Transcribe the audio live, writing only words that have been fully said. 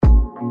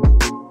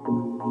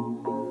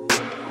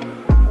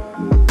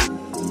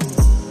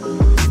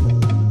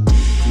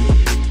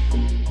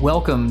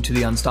Welcome to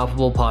the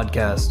Unstoppable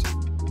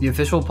Podcast, the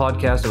official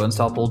podcast of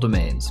Unstoppable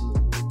Domains.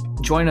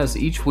 Join us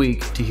each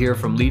week to hear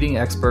from leading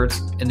experts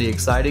in the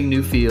exciting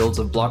new fields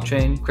of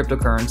blockchain,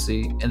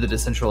 cryptocurrency, and the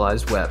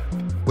decentralized web,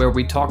 where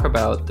we talk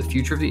about the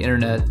future of the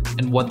internet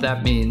and what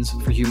that means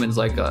for humans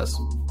like us.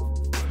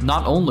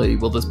 Not only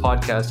will this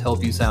podcast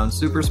help you sound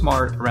super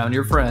smart around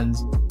your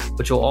friends,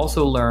 but you'll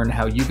also learn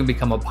how you can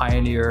become a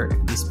pioneer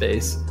in the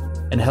space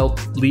and help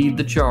lead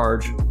the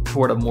charge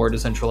toward a more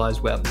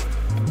decentralized web.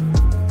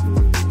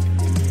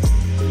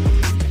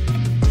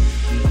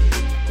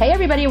 Hey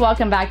everybody,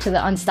 welcome back to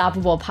the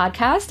Unstoppable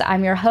Podcast.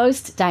 I'm your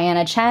host,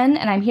 Diana Chen,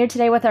 and I'm here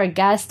today with our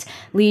guest,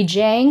 Li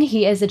Jiang.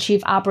 He is the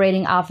Chief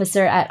Operating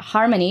Officer at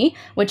Harmony,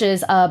 which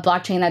is a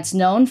blockchain that's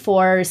known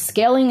for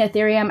scaling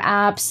Ethereum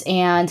apps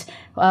and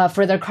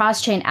for their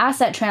cross-chain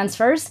asset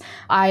transfers.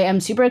 I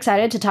am super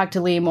excited to talk to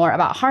Li more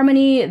about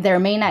Harmony. Their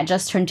mainnet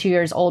just turned 2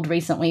 years old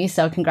recently,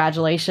 so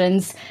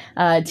congratulations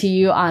to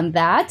you on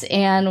that.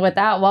 And with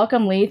that,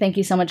 welcome, Li. Thank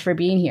you so much for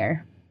being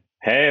here.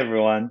 Hey,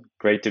 everyone.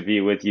 Great to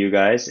be with you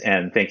guys.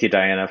 And thank you,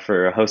 Diana,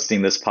 for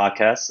hosting this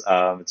podcast.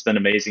 It's been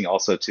amazing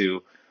also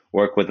to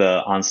work with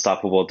the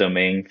Unstoppable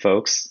Domain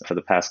folks for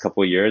the past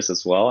couple of years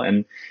as well.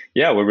 And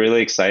yeah, we're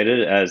really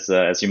excited.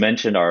 As you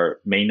mentioned, our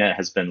mainnet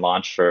has been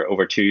launched for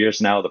over 2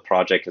 years now. The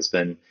project has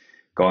been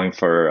going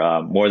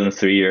for more than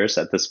 3 years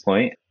at this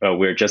point.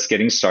 We're just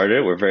getting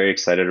started. We're very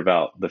excited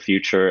about the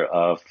future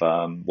of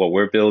what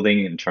we're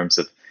building in terms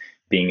of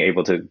being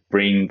able to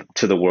bring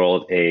to the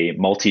world a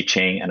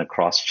multi-chain and a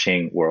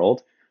cross-chain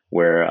world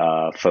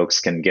where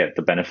folks can get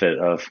the benefit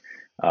of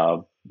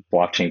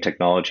blockchain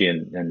technology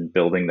and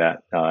building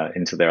that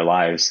into their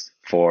lives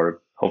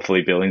for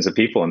hopefully billions of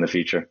people in the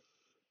future.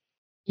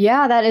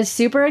 Yeah, that is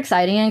super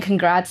exciting, and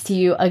congrats to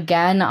you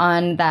again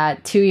on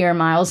that 2-year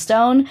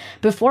milestone.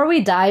 Before we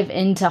dive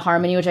into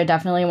Harmony, which I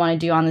definitely want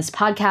to do on this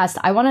podcast,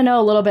 I want to know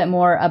a little bit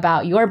more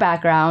about your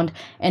background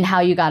and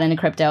how you got into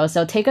crypto.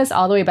 So take us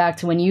all the way back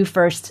to when you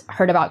first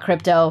heard about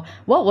crypto.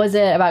 What was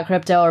it about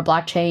crypto or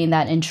blockchain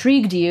that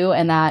intrigued you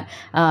and that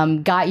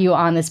got you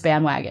on this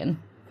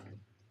bandwagon?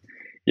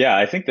 Yeah,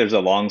 I think there's a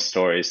long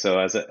story. So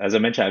as I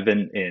mentioned, I've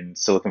been in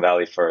Silicon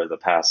Valley for the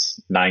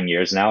past 9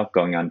 years now,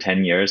 going on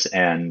 10 years.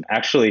 And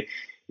actually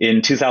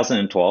in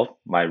 2012,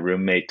 my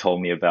roommate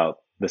told me about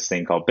this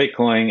thing called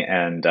Bitcoin,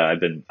 and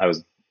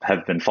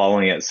have been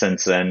following it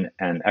since then.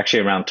 And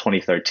actually around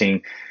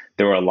 2013,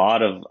 there were a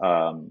lot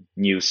of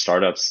new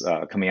startups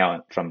coming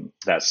out from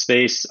that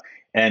space.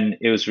 And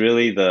it was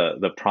really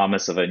the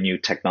promise of a new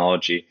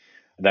technology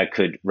that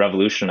could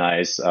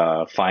revolutionize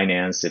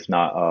finance, if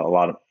not a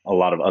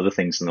lot of other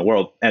things in the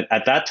world. And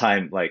at that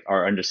time, like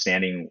our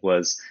understanding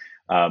was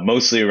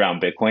mostly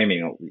around Bitcoin. I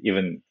mean,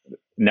 even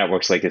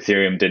networks like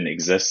Ethereum didn't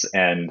exist.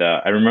 And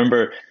I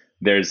remember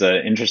there's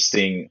an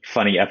interesting,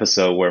 funny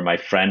episode where my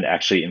friend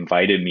actually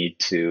invited me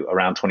to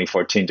around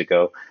 2014 to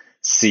go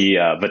see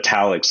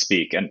Vitalik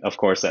speak. And of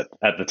course, at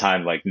the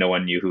time, like no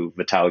one knew who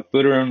Vitalik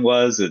Buterin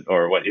was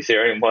or what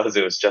Ethereum was.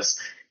 It was just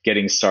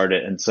getting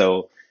started. And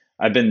so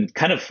I've been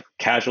kind of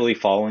casually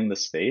following the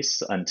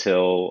space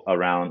until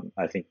around,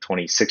 I think,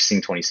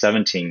 2016,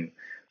 2017,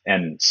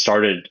 and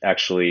started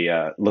actually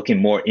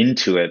looking more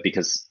into it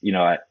because,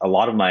 a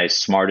lot of my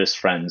smartest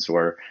friends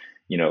were,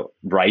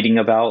 writing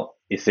about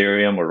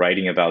Ethereum or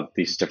writing about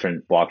these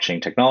different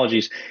blockchain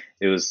technologies.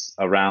 It was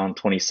around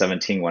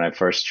 2017 when I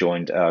first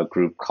joined a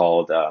group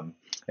called,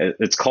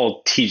 it's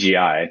called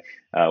TGI,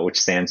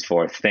 which stands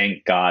for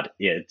Thank God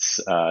It's.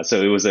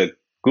 So it was a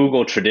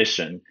Google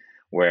tradition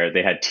where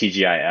they had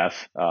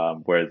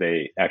TGIF, where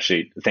they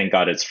actually, thank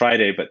God it's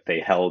Friday, but they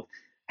held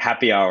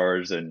happy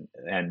hours and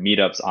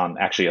meetups on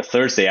actually a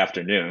Thursday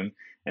afternoon.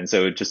 And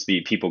so it would just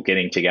be people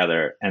getting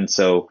together. And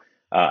so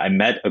I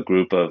met a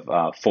group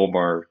of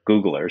former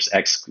Googlers,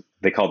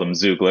 they call them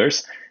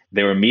Zooglers.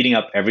 They were meeting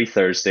up every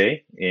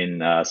Thursday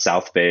in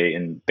South Bay,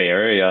 in Bay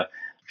Area,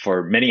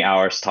 for many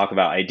hours, talk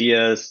about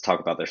ideas, talk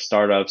about their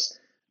startups,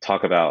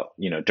 talk about,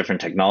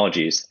 different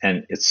technologies.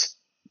 And it's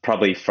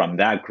probably from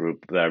that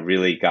group that I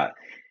really got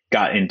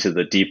into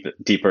the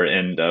deeper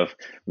end of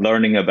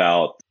learning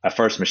about at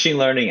first machine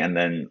learning and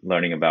then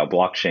learning about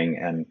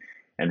blockchain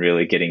and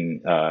really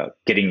getting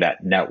that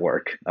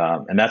network.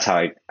 And that's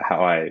how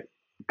I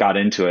got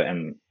into it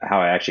and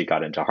how I actually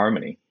got into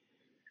Harmony.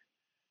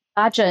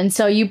 Gotcha. And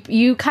so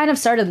you kind of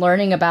started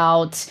learning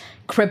about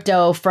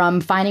crypto from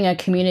finding a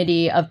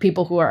community of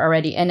people who are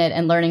already in it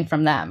and learning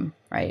from them,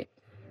 right?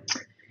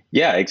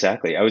 Yeah,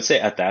 exactly. I would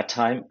say at that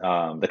time,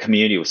 the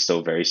community was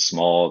still very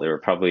small. There were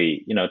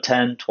probably,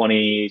 10,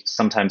 20,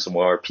 sometimes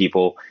more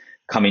people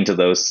coming to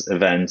those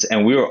events.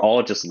 And we were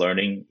all just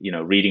learning,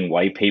 reading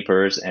white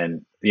papers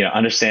and,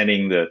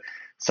 understanding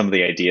some of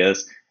the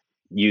ideas.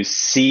 You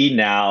see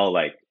now,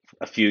 like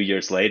a few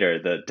years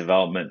later, the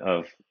development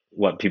of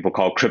what people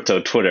call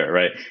crypto Twitter,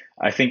 right?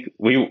 I think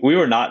we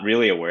were not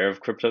really aware of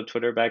crypto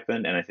Twitter back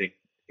then. And I think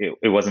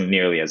it wasn't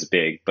nearly as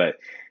big, but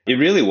it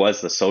really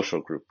was the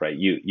social group, right?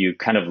 You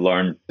kind of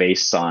learn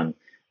based on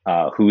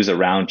who's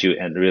around you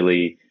and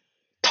really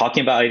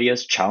talking about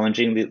ideas,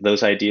 challenging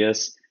those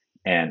ideas,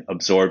 and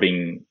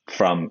absorbing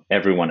from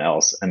everyone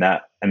else. And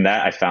that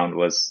I found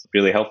was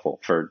really helpful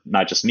for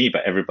not just me,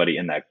 but everybody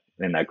in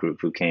that group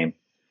who came.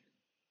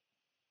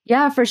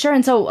 Yeah, for sure.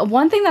 And so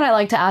one thing that I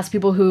like to ask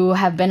people who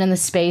have been in the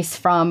space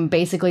from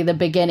basically the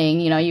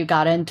beginning, you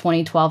got in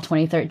 2012,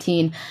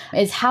 2013,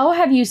 is how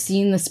have you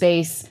seen the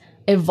space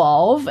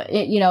evolve,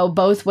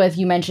 both with,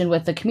 you mentioned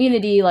with the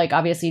community, like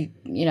obviously,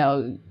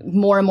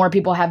 more and more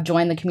people have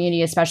joined the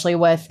community, especially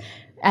with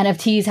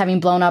NFTs having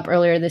blown up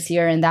earlier this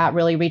year and that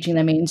really reaching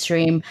the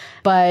mainstream.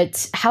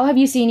 But how have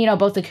you seen,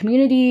 both the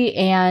community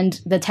and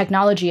the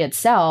technology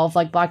itself,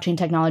 like blockchain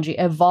technology,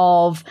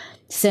 evolve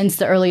since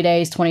the early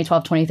days,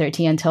 2012,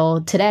 2013,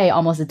 until today,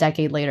 almost a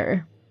decade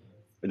later?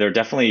 There are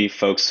definitely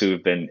folks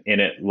who've been in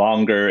it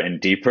longer and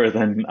deeper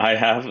than I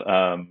have.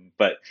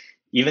 But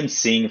even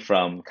seeing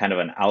from kind of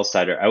an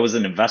outsider, I was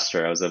an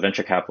investor, I was a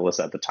venture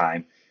capitalist at the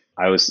time.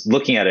 I was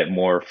looking at it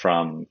more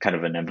from kind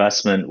of an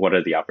investment. What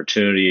are the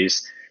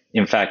opportunities?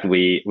 In fact,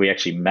 we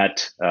actually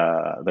met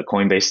the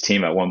Coinbase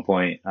team at one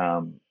point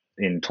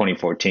in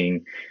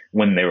 2014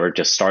 when they were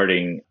just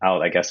starting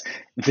out, I guess.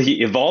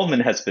 The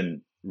evolvement has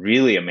been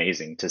really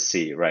amazing to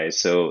see, right?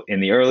 So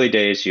in the early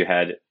days, you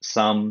had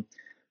some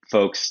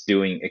folks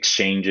doing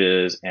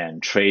exchanges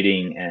and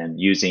trading and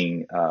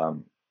using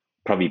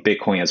probably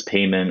Bitcoin as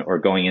payment or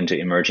going into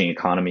emerging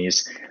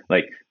economies.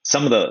 Like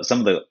some of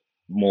the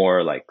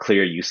more like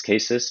clear use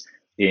cases.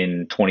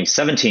 In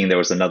 2017, there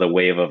was another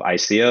wave of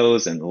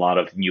ICOs and a lot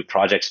of new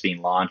projects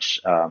being launched.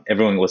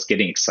 Everyone was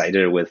getting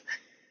excited with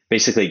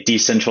basically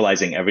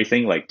decentralizing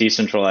everything, like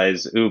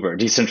decentralized Uber,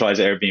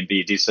 decentralized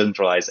Airbnb,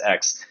 decentralized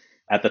X.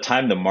 At the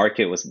time, the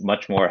market was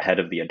much more ahead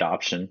of the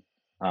adoption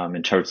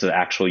in terms of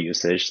actual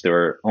usage. There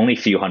were only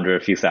a few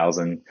hundred, a few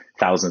thousands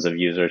of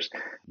users.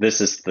 This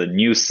is the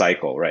new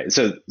cycle, right?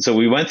 So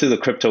we went through the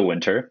crypto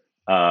winter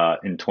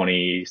in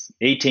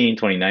 2018,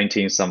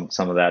 2019, some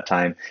of that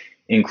time,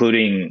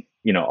 including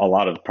a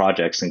lot of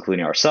projects,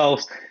 including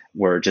ourselves,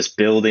 were just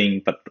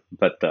building,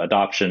 but the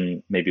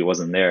adoption maybe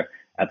wasn't there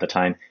at the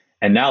time.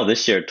 And now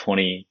this year,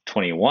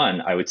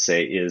 2021, I would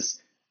say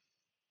is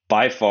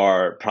by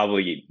far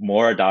probably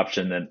more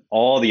adoption than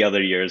all the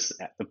other years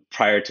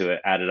prior to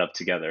it added up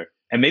together.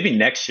 And maybe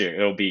next year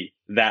it'll be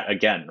that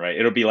again, right?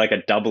 It'll be like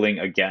a doubling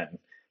again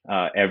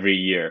every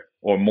year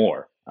or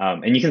more.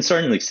 And you can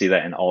certainly see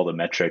that in all the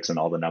metrics and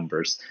all the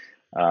numbers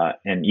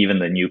and even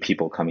the new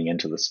people coming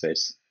into the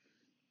space.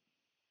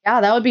 Yeah,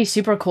 that would be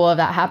super cool if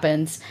that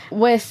happens.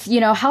 With,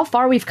 how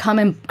far we've come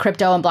in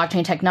crypto and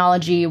blockchain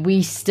technology,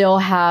 we still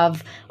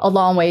have a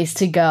long ways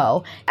to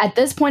go. At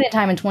this point in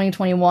time in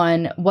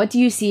 2021, what do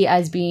you see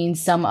as being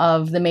some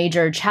of the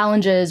major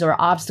challenges or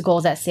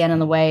obstacles that stand in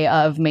the way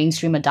of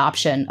mainstream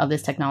adoption of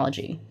this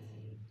technology?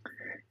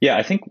 Yeah,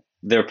 I think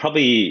there are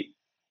probably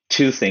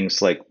two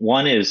things. Like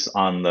one is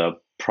on the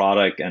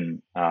product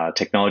and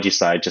technology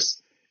side, just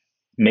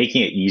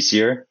making it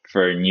easier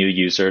for new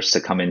users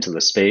to come into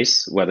the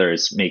space, whether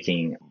it's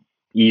making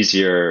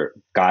easier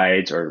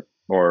guides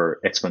or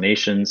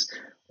explanations,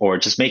 or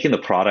just making the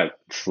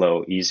product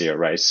flow easier,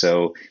 right?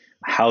 So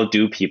how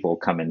do people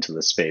come into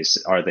the space?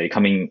 Are they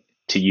coming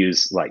to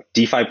use like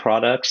DeFi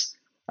products?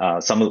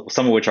 Some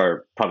of which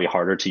are probably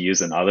harder to use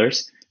than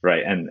others,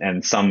 right?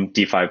 And some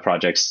DeFi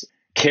projects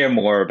care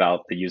more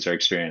about the user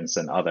experience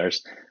than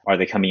others. Are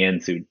they coming in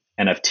through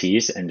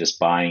NFTs and just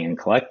buying and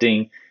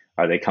collecting?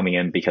 Are they coming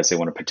in because they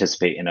want to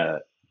participate in a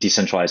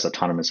decentralized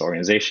autonomous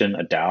organization,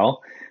 a DAO?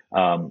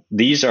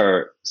 These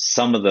are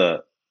some of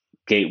the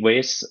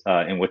gateways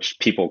in which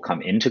people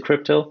come into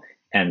crypto.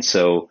 And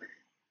so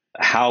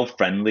how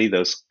friendly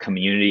those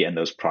community and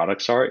those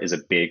products are is a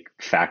big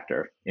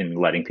factor in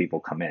letting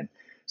people come in.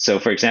 So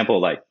for example,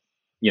 like,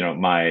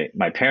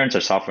 my parents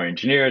are software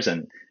engineers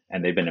and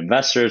they've been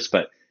investors,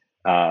 but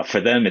for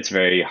them, it's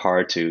very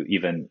hard to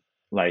even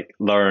like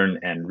learn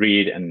and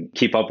read and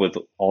keep up with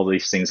all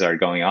these things that are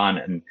going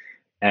on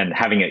and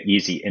having an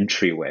easy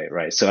entryway,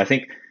 right? So I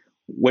think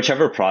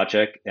whichever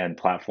project and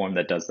platform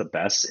that does the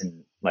best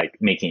in like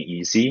making it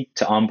easy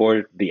to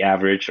onboard the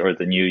average or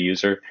the new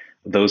user,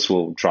 those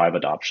will drive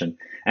adoption.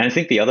 And I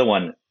think the other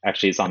one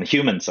actually is on the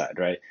human side,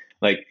 right?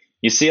 Like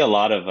you see a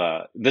lot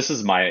of this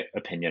is my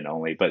opinion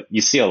only, but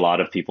you see a lot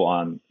of people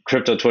on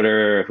crypto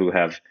Twitter who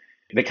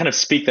they kind of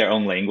speak their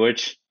own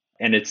language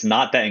and it's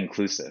not that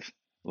inclusive.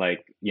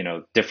 Like,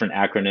 different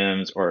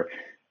acronyms or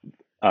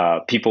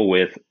people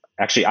with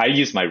actually, I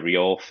use my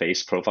real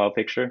face profile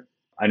picture.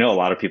 I know a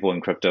lot of people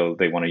in crypto,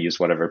 they want to use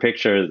whatever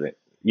picture that,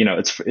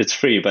 it's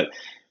free, but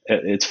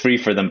it's free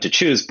for them to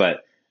choose.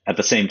 But at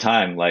the same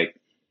time, like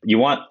you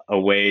want a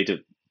way to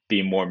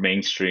be more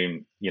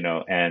mainstream,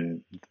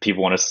 and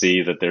people want to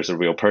see that there's a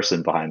real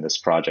person behind this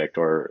project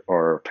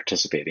or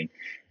participating.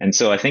 And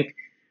so I think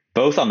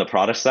both on the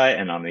product side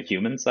and on the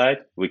human side,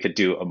 we could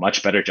do a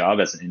much better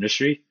job as an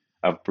industry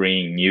of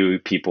bringing new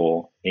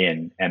people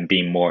in and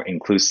being more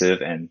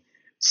inclusive and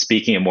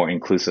speaking a more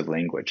inclusive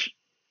language.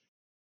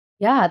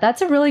 Yeah,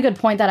 that's a really good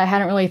point that I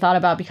hadn't really thought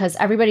about because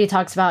everybody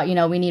talks about,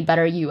 we need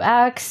better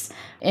UX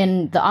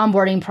in the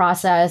onboarding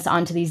process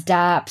onto these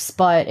dApps,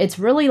 but it's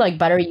really like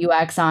better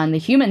UX on the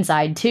human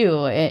side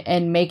too,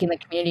 and making the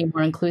community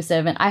more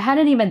inclusive. And I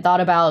hadn't even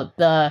thought about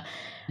the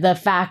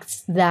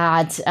fact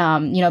that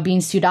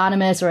being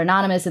pseudonymous or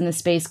anonymous in the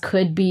space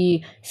could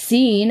be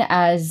seen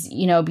as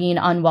being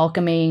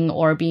unwelcoming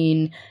or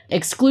being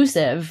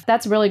exclusive.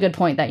 That's a really good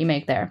point that you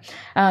make there.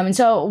 And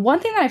so one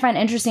thing that I find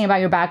interesting about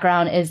your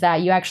background is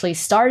that you actually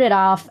started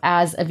off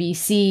as a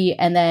VC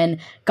and then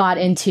got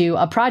into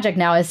a project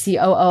now as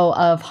COO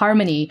of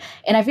Harmony.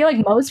 And I feel like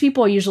most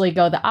people usually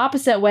go the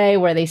opposite way,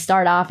 where they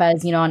start off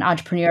as an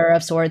entrepreneur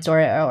of sorts or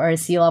a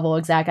C-level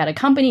exec at a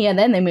company, and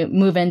then they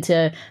move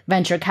into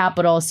venture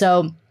capital.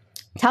 So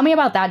tell me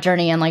about that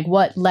journey and like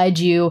what led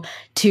you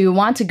to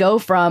want to go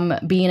from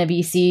being a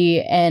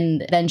VC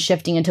and then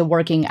shifting into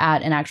working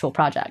at an actual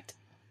project.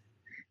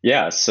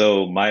 Yeah,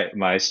 so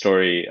my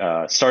story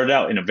started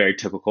out in a very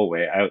typical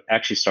way. I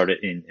actually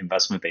started in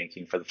investment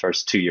banking for the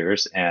first 2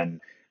 years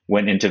and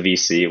went into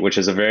VC, which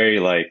is a very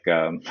I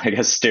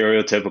guess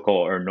stereotypical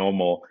or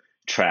normal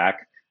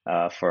track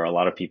for a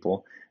lot of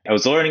people. I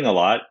was learning a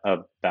lot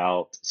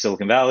about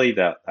Silicon Valley,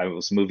 that I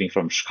was moving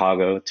from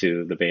Chicago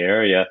to the Bay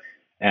Area,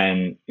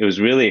 and it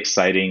was really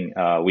exciting.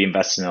 We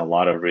invested in a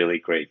lot of really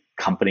great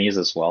companies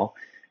as well.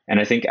 And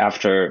I think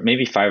after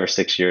maybe 5 or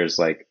 6 years,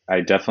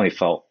 I definitely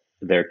felt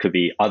there could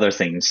be other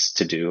things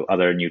to do,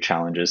 other new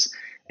challenges.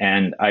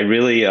 And I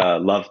really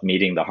loved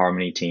meeting the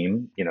Harmony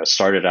team.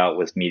 Started out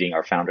with meeting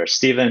our founder,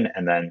 Steven,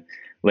 and then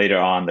later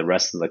on the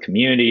rest of the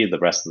community, the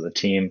rest of the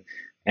team,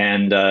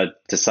 and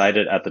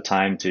decided at the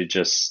time to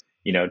just,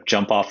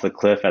 jump off the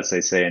cliff, as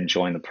they say, and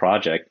join the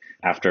project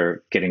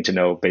after getting to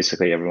know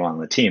basically everyone on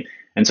the team.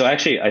 And so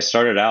actually, I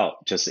started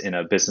out just in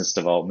a business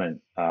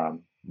development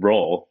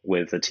role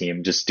with the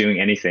team, just doing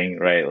anything,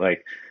 right?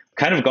 Like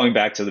kind of going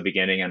back to the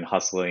beginning and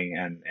hustling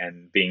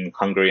and being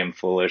hungry and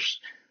foolish.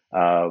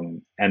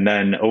 And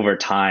then over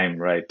time,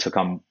 right, took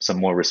on some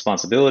more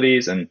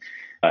responsibilities. And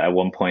at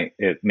one point,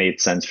 it made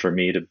sense for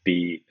me to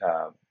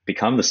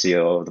become the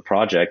CEO of the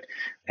project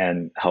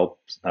and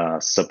help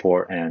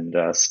support and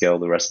scale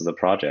the rest of the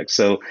project.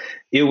 So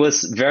it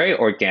was very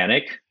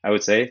organic, I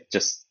would say,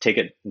 just take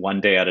it one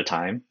day at a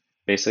time,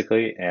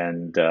 basically.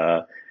 And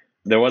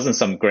there wasn't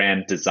some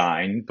grand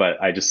design,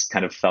 but I just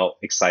kind of felt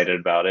excited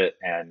about it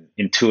and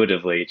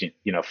intuitively,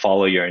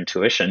 follow your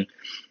intuition.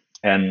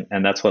 And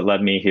that's what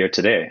led me here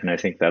today. And I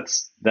think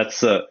that's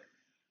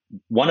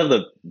one of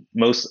the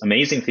most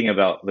amazing thing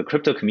about the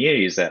crypto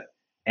community is that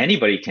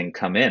anybody can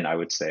come in, I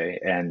would say,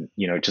 and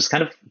just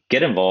kind of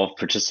get involved,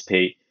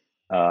 participate,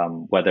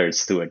 whether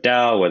it's through a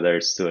DAO, whether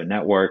it's through a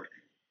network.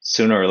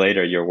 Sooner or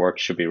later, your work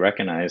should be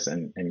recognized,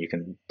 and you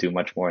can do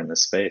much more in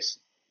this space.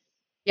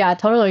 Yeah, I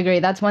totally agree.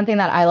 That's one thing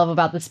that I love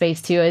about the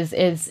space too, is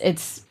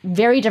it's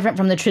very different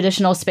from the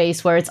traditional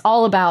space where it's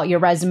all about your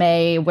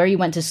resume, where you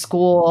went to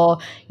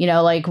school,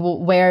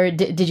 where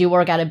did you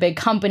work at a big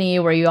company?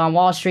 Were you on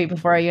Wall Street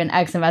before? Are you an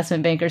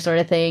ex-investment banker sort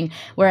of thing?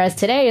 Whereas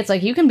today it's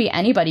like you can be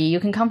anybody,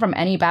 you can come from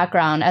any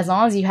background. As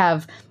long as you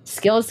have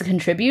skills to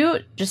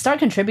contribute, just start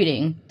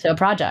contributing to a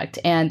project.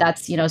 And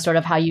that's, sort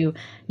of how you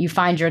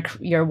find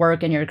your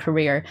work and your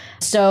career.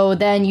 So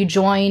then you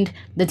joined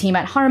the team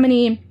at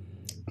Harmony.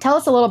 Tell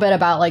us a little bit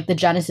about the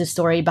genesis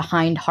story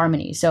behind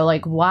Harmony. So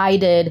why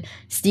did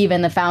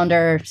Steven, the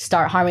founder,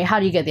 start Harmony? How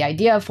do you get the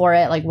idea for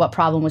it? What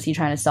problem was he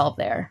trying to solve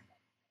there?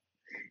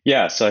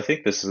 Yeah, so I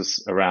think this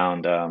was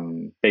around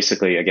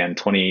basically, again,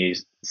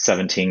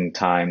 2017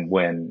 time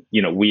when,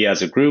 we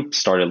as a group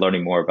started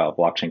learning more about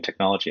blockchain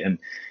technology.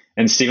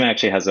 And Steven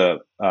actually has a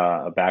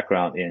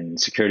background in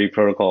security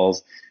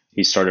protocols.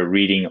 He started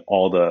reading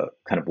all the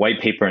kind of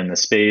white paper in the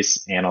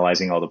space,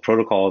 analyzing all the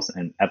protocols.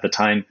 And at the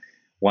time,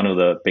 one of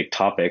the big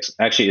topics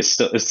actually is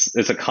still it's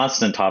a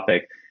constant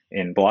topic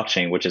in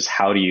blockchain, which is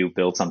how do you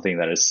build something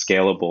that is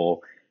scalable,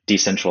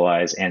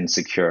 decentralized, and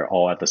secure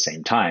all at the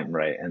same time,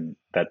 right? And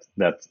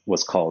that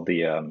was called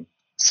the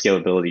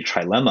scalability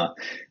trilemma.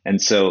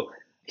 And so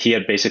he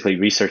had basically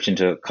researched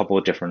into a couple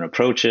of different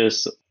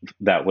approaches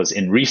that was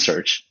in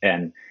research,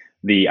 and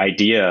the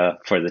idea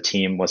for the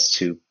team was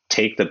to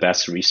take the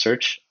best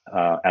research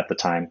at the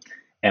time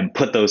and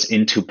put those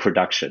into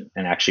production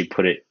and actually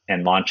put it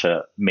and launch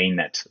a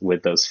mainnet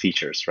with those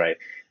features, right?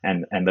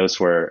 And those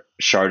were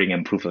sharding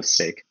and proof of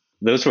stake.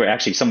 Those were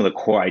actually some of the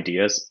core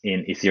ideas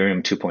in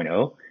Ethereum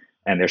 2.0,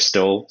 and they're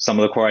still some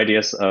of the core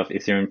ideas of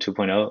Ethereum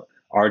 2.0.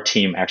 Our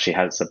team actually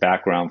has a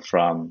background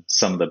from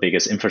some of the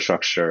biggest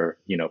infrastructure,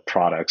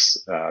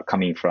 products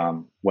coming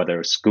from whether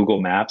it's Google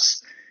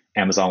Maps,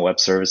 Amazon Web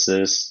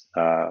Services,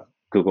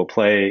 Google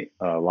Play,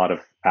 a lot of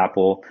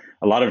Apple,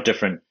 a lot of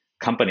different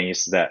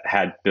companies that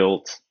had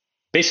built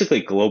basically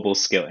global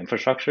scale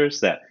infrastructures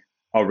that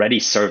already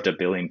served 1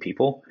 billion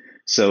people.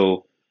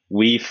 So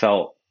we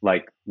felt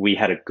like we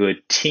had a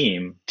good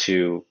team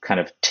to kind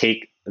of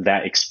take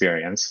that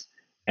experience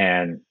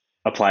and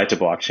apply it to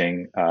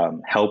blockchain,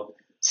 help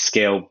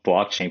scale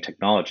blockchain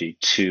technology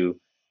to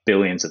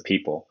billions of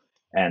people.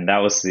 And that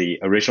was the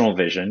original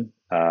vision.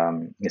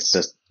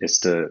 It's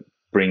to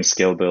bring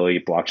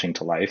scalability blockchain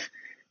to life.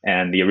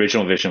 And the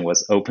original vision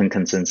was open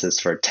consensus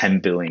for 10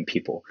 billion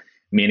people,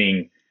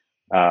 meaning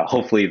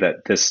hopefully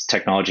that this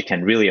technology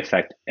can really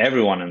affect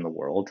everyone in the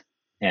world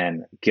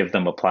and give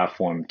them a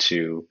platform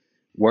to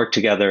work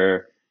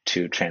together,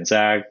 to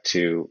transact,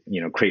 to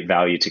create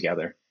value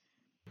together.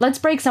 Let's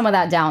break some of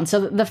that down.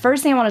 So the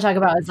first thing I want to talk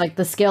about is like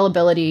the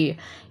scalability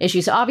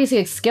issue. So obviously,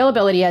 like,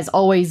 scalability has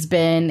always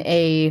been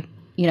a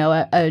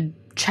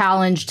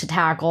challenge to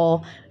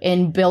tackle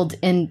in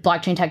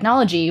blockchain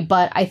technology.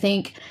 But I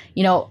think,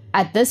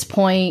 at this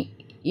point,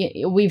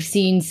 we've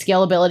seen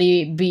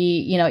scalability be,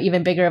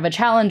 even bigger of a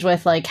challenge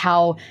with like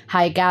how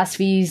high gas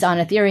fees on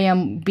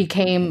Ethereum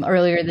became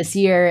earlier this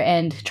year,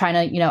 and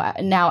trying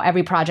to, now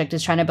every project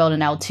is trying to build an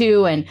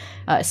L2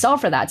 and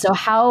solve for that. So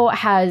how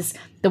has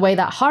the way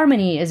that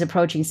Harmony is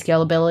approaching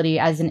scalability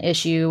as an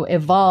issue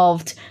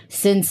evolved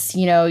since,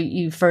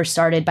 you first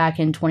started back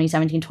in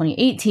 2017,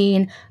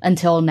 2018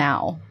 until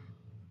now?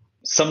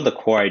 Some of the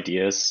core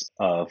ideas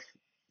of,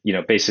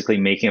 basically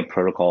making a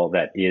protocol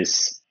that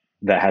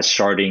has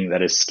sharding,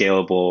 that is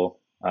scalable,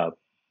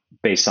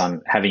 based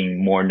on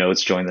having more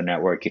nodes join the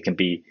network. It can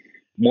be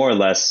more or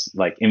less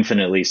like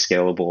infinitely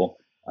scalable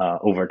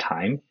over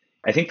time.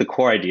 I think the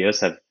core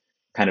ideas have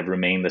kind of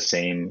remained the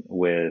same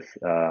with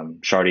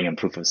sharding and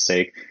proof of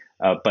stake,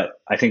 but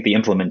I think the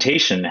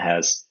implementation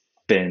has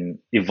been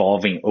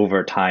evolving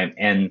over time,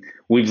 and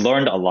we've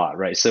learned a lot,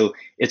 right? So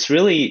it's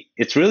really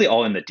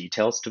all in the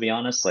details, to be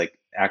honest. Like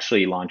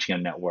actually launching a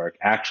network,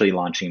 actually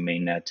launching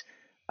mainnet,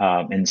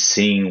 and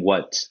seeing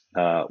what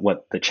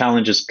the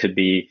challenges could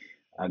be,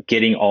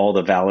 getting all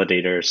the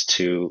validators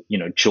to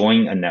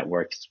join a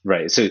network,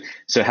 right? So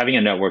having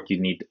a network,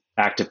 you need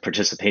active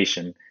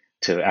participation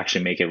to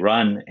actually make it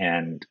run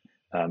and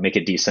make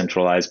it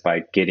decentralized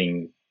by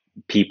getting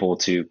people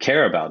to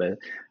care about it.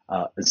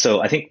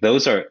 So I think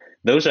those are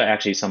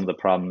actually some of the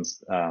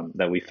problems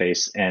that we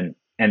face, and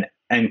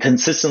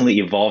consistently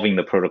evolving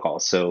the protocol.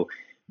 So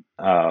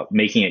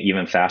making it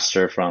even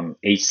faster from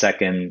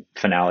 8-second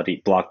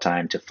finality block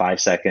time to 5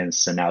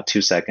 seconds and now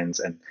 2 seconds.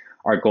 And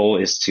our goal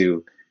is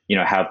to,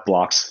 have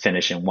blocks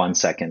finish in 1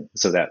 second,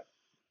 so that,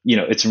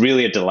 it's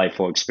really a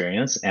delightful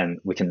experience, and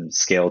we can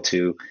scale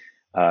to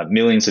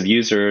millions of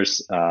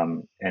users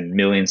and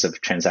millions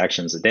of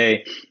transactions a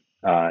day.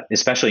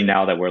 Especially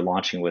now that we're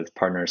launching with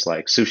partners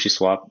like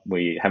SushiSwap.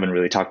 We haven't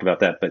really talked about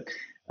that, but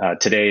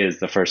today is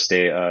the first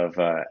day of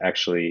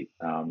actually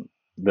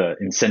the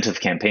incentive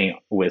campaign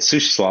with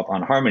SushiSwap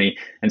on Harmony.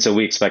 And so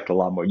we expect a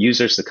lot more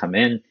users to come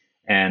in,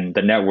 and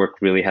the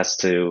network really has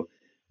to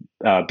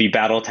be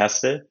battle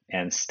tested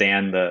and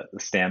stand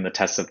the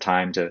test of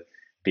time to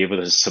be able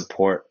to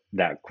support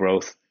that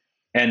growth.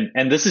 And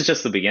this is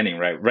just the beginning,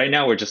 right? Right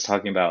now, we're just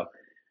talking about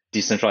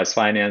decentralized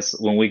finance.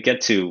 When we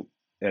get to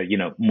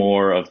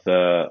more of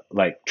the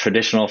like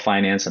traditional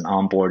finance and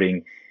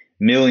onboarding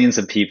millions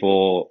of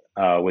people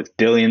with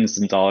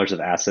billions of dollars of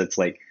assets,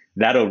 like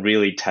that'll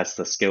really test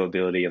the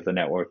scalability of the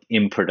network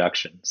in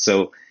production.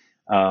 So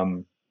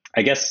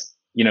I guess,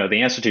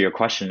 the answer to your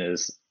question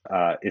is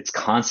it's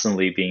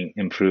constantly being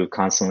improved,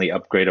 constantly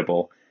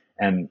upgradable.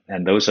 And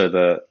those are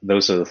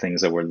the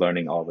things that we're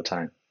learning all the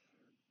time.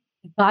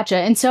 Gotcha.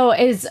 And so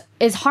is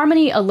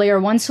Harmony a layer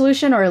 1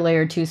 solution or a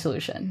layer 2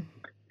 solution?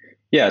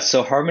 Yeah,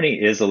 so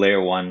Harmony is a layer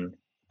 1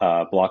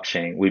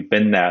 blockchain. We've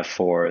been that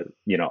for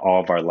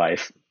all of our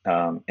life,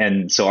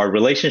 and so our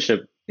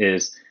relationship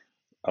is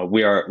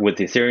we are with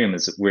Ethereum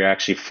is we're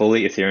actually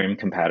fully Ethereum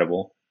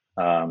compatible.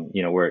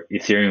 We're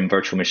Ethereum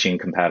virtual machine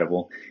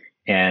compatible,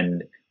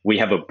 and we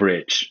have a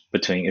bridge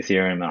between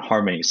Ethereum and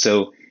Harmony.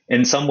 So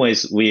in some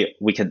ways, we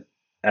can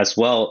as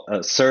well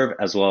serve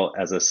as well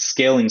as a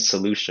scaling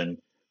solution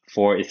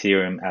for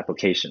Ethereum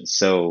applications.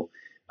 So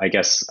I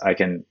guess I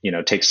can,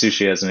 take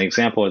Sushi as an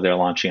example. They're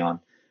launching on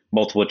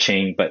multiple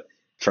chain, but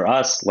for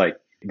us, like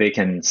they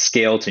can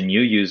scale to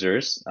new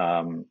users.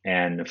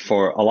 And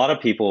for a lot of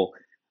people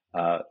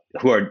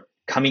who are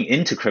coming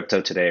into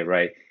crypto today,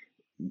 right?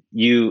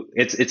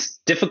 It's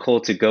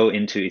difficult to go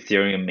into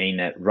Ethereum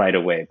mainnet right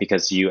away,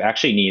 because you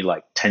actually need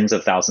like tens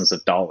of thousands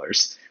of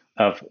dollars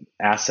of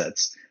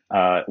assets.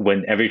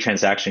 When every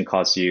transaction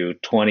costs you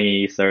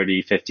 $20,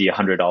 $30, $50,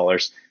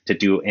 $100 to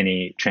do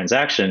any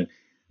transaction,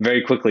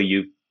 very quickly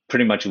you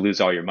pretty much lose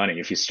all your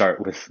money if you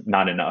start with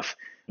not enough.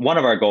 One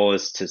of our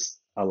goals is to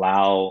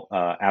allow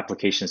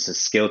applications to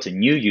scale to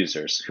new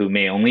users who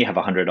may only have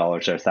 $100 or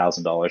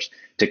 $1,000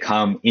 to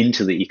come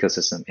into the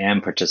ecosystem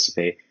and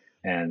participate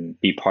and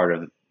be part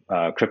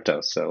of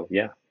crypto. So,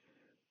 yeah.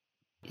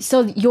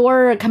 So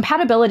your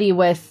compatibility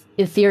with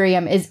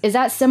Ethereum, is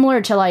that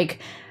similar to like,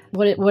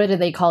 what do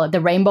they call it?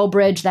 The Rainbow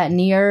Bridge that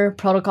Near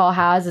protocol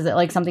has? Is it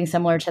like something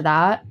similar to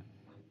that?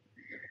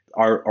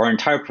 Our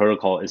entire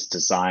protocol is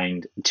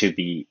designed to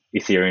be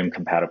Ethereum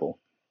compatible.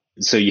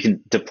 So you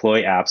can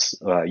deploy apps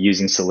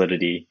using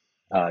Solidity,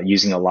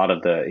 using a lot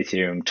of the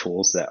Ethereum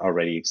tools that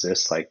already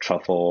exist, like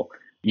Truffle.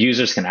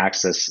 Users can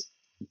access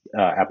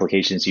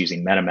applications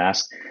using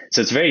MetaMask.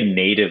 So it's very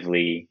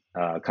natively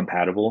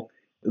compatible.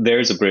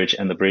 There's a bridge,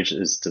 and the bridge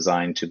is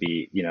designed to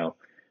be,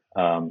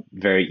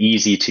 very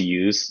easy to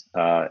use.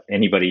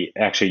 Anybody,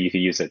 actually, you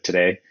could use it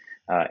today.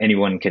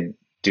 Anyone can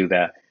do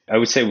that. I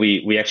would say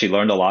we actually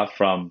learned a lot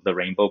from the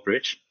Rainbow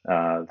Bridge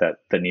that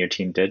the Near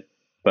team did,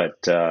 but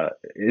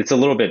it's a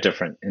little bit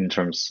different in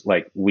terms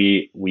like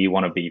we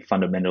want to be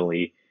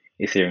fundamentally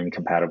Ethereum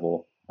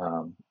compatible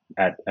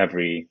at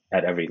every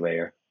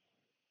layer.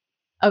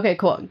 Okay,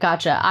 cool.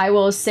 Gotcha. I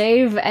will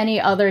save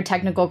any other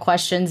technical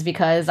questions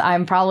because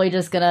I'm probably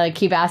just going to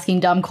keep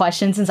asking dumb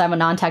questions since I'm a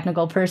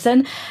non-technical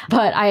person.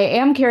 But I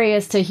am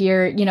curious to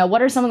hear,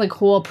 what are some of the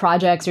cool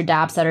projects or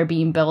dApps that are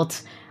being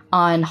built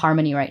on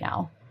Harmony right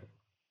now?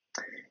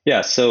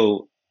 Yeah,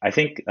 so I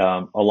think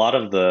a lot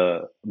of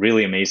the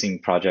really amazing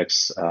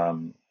projects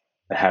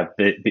have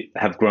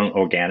grown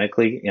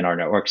organically in our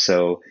network.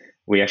 So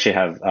we actually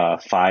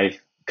have five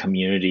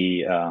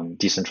community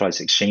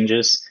decentralized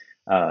exchanges,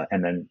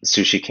 and then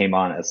Sushi came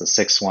on as the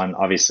sixth one.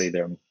 Obviously,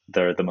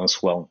 they're the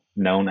most well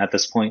known at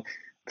this point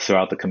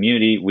throughout the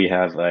community. We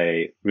have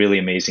a really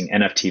amazing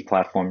NFT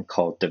platform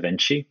called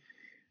DaVinci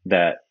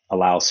that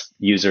allows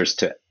users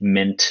to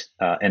mint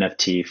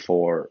NFT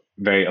for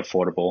very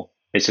affordable,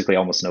 basically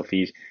almost no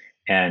fees,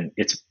 and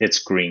it's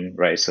green,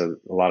 right? So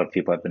a lot of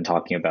people have been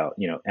talking about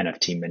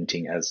NFT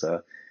minting as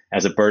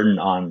a burden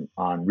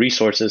on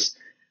resources,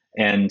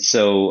 and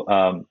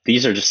so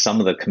these are just some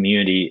of the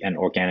community and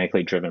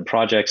organically driven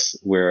projects.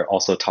 We're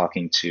also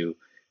talking to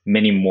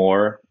many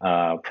more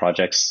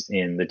projects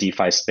in the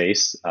DeFi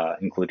space,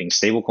 including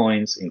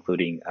stablecoins,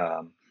 including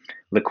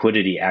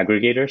liquidity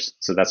aggregators.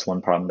 So that's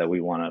one problem that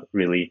we want to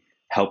really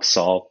help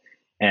solve.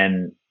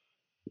 And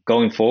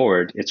going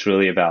forward, it's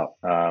really about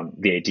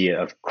the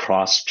idea of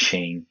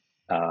cross-chain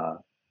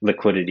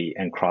liquidity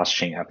and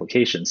cross-chain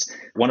applications.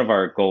 One of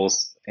our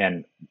goals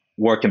and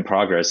work in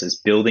progress is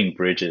building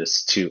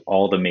bridges to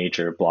all the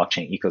major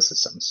blockchain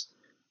ecosystems.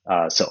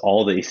 So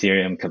all the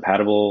Ethereum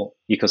compatible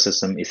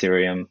ecosystem,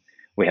 Ethereum,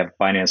 we have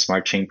Binance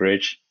Smart Chain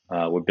Bridge.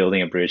 We're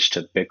building a bridge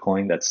to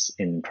Bitcoin that's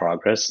in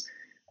progress,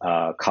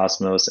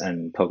 Cosmos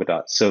and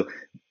Polkadot. So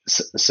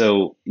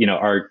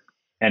our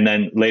and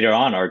then later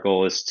on, our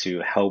goal is to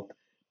help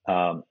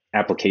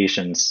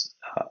applications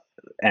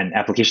and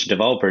application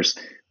developers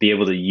be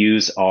able to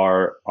use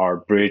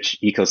our bridge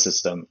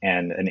ecosystem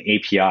and an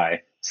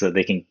API so that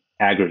they can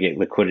aggregate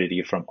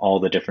liquidity from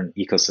all the different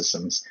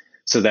ecosystems,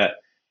 so that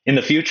in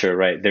the future,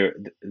 right,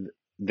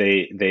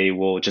 they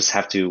will just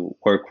have to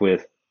work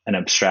with an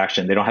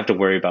abstraction. They don't have to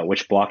worry about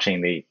which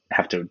blockchain they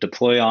have to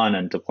deploy on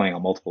and deploying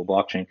on multiple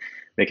blockchain.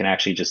 They can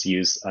actually just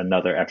use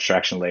another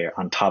abstraction layer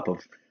on top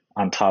of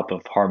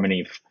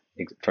Harmony,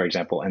 for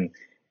example,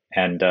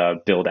 and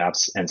build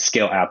apps and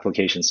scale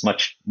applications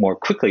much more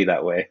quickly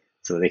that way,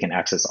 so that they can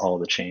access all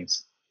the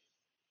chains.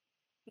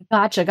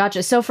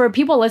 Gotcha. So for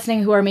people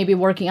listening who are maybe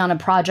working on a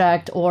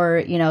project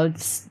or,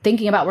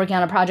 thinking about working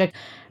on a project,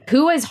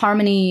 who is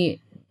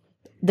Harmony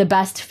the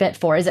best fit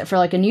for? Is it for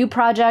like a new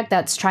project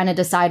that's trying to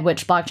decide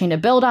which blockchain to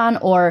build on,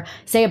 or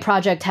say a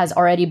project has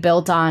already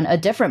built on a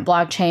different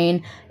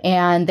blockchain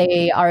and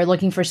they are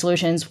looking for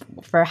solutions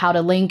for how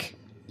to link,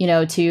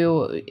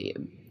 to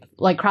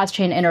like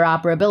cross-chain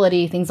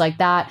interoperability, things like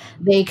that,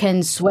 they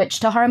can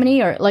switch to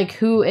Harmony, or like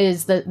who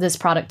is this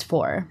product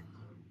for?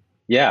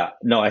 Yeah,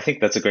 no, I think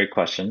that's a great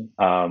question.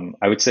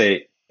 I would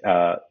say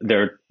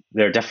there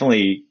are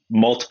definitely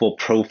multiple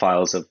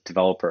profiles of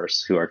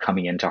developers who are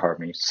coming into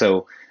Harmony.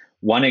 So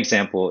one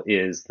example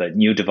is the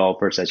new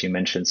developers, as you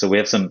mentioned. So we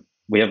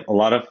have a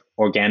lot of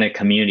organic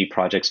community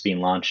projects being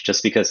launched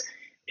just because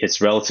it's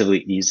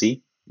relatively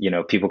easy.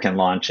 People can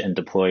launch and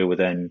deploy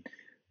within,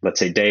 let's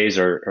say, days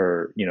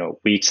or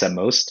weeks at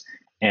most.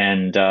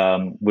 And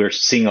we're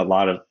seeing a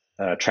lot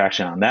of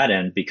traction on that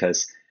end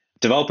because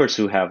developers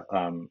who have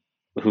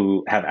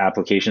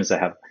applications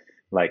that have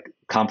like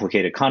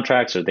complicated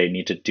contracts or they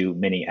need to do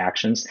many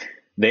actions,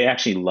 they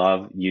actually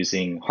love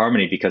using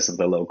Harmony because of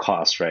the low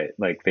cost, right?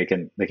 Like they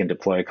can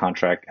deploy a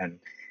contract and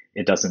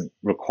it doesn't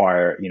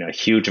require a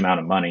huge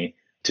amount of money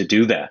to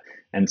do that.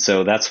 And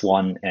so that's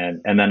one.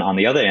 And then on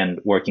the other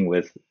end, working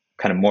with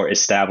kind of more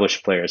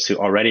established players who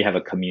already have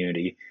a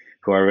community,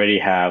 who already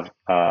have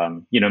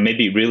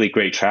maybe really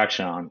great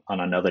traction on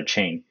another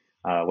chain,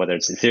 whether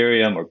it's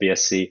Ethereum or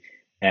BSC,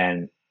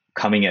 and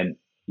coming in,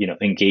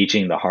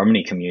 engaging the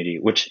Harmony community,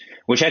 which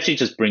actually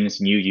just brings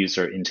new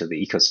user into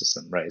the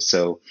ecosystem, right?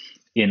 So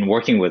in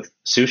working with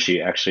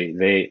Sushi,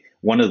 actually,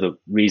 one of the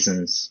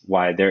reasons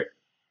why they're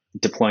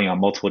deploying on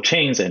multiple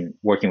chains and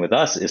working with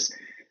us is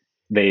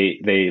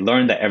they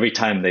learn that every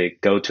time they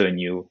go to a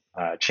new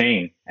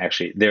chain,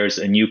 actually, there's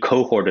a new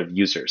cohort of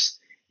users.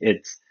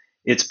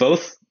 It's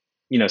both,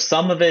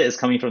 some of it is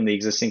coming from the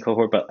existing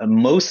cohort, but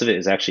most of it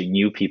is actually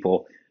new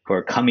people who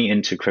are coming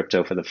into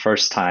crypto for the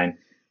first time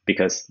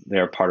because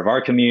they're part of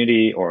our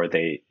community, or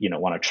they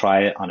want to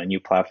try it on a new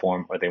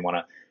platform, or they want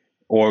to,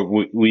 or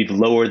we've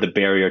lowered the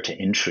barrier to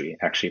entry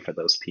actually for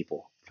those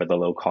people for the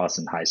low cost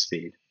and high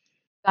speed.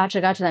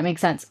 Gotcha. That makes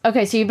sense.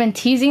 Okay, so you've been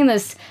teasing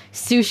this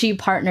Sushi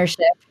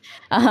partnership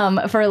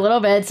for a little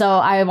bit, so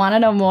I want to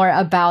know more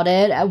about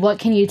it. What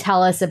can you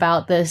tell us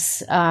about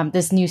this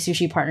new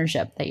Sushi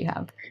partnership that you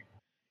have?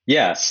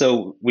 Yeah,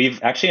 so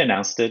we've actually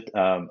announced it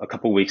a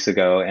couple weeks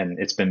ago, and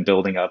it's been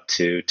building up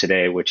to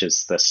today, which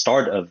is the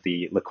start of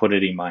the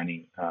liquidity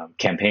mining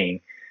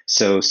campaign.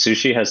 So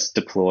Sushi has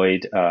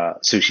deployed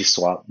Sushi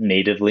Swap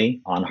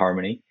natively on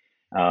Harmony.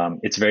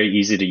 It's very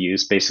easy to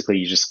use.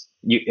 Basically,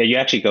 you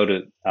actually go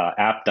to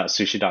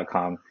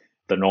app.sushi.com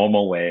the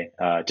normal way.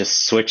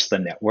 Just switch the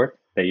network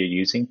that you're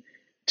using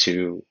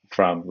to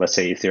from, let's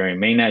say, Ethereum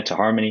mainnet to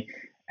Harmony,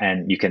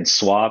 and you can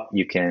swap,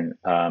 you can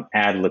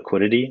add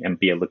liquidity and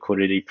be a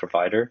liquidity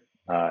provider,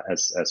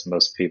 as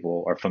most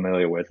people are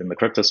familiar with in the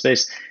crypto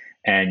space.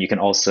 And you can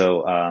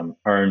also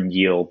earn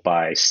yield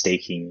by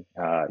staking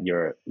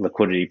your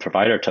liquidity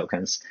provider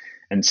tokens.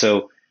 And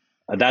so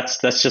that's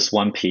just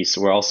one piece.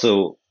 We're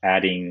also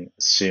adding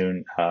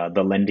soon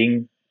the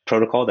lending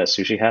protocol that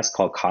Sushi has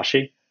called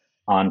Kashi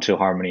onto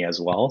Harmony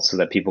as well, so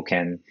that people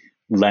can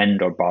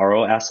lend or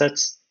borrow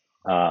assets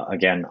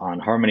again on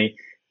Harmony.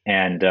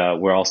 And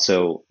we're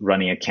also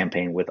running a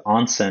campaign with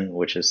Onsen,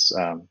 which is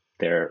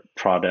their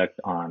product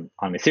on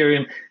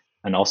Ethereum.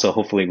 And also,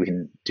 hopefully, we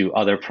can do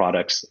other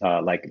products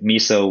like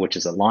Miso, which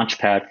is a launch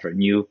pad for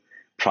new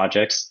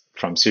projects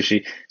from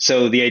Sushi.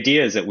 So the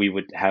idea is that we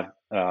would have,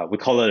 we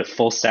call it a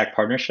full stack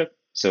partnership.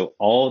 So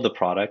all the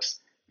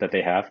products that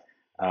they have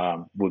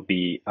would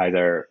be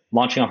either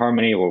launching a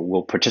Harmony or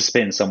will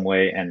participate in some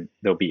way, and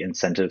there'll be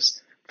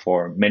incentives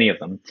for many of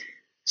them.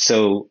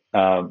 So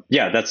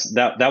yeah,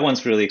 that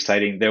one's really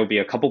exciting. There will be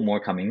a couple more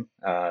coming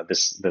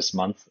this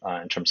month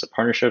in terms of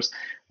partnerships.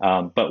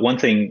 But one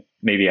last thing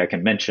I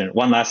can mention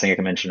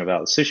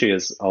about Sushi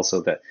is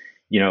also that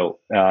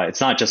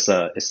it's not just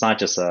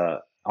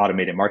a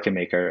automated market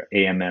maker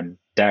AMM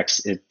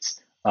DEX.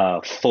 It's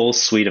a full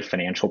suite of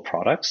financial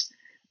products,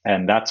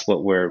 and that's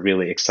what we're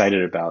really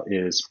excited about,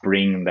 is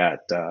bringing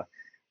that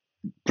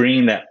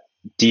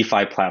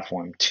DeFi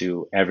platform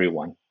to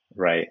everyone,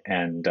 right?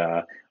 And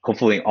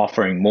hopefully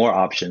offering more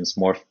options,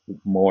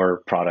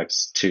 more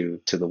products to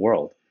the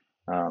world.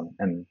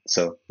 And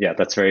so, yeah,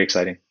 that's very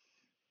exciting.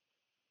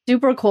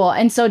 Super cool.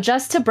 And so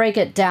just to break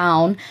it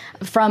down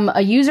from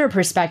a user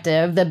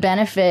perspective, the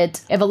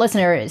benefit, if a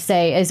listener,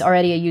 say, is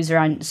already a user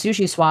on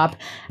SushiSwap,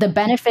 the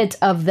benefit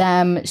of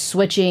them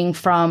switching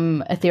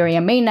from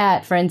Ethereum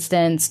mainnet, for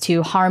instance,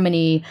 to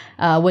Harmony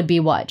would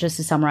be what? Just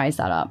to summarize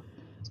that up.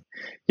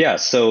 Yeah.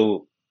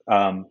 So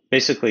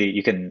basically,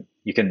 you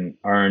can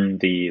earn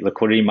the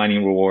liquidity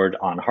mining reward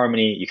on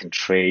Harmony. You can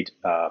trade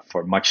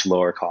for much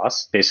lower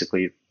costs.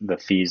 Basically, the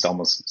fee is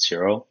almost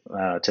zero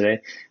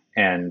today,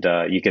 and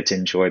you get to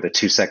enjoy the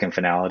 2-second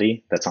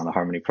finality that's on the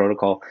Harmony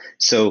protocol.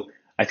 So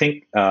I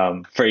think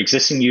for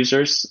existing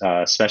users,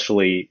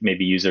 especially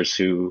maybe users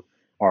who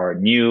are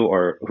new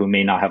or who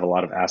may not have a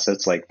lot of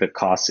assets, like the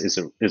cost is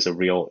a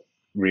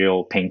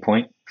real pain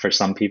point for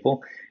some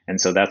people. And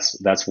so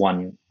that's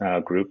one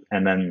group.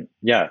 And then,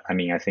 yeah, I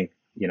mean, I think,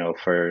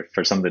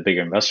 for some of the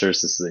bigger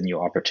investors, this is a new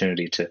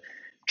opportunity to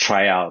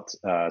try out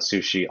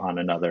Sushi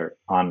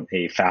on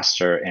a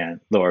faster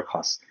and lower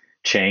cost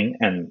chain.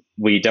 And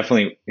we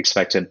definitely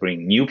expect to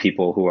bring new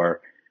people who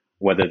are,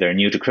 whether they're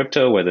new to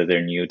crypto, whether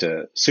they're new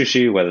to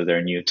Sushi, whether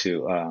they're new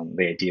to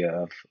the idea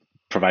of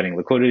providing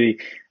liquidity,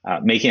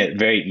 making it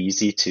very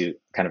easy to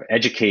kind of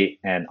educate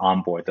and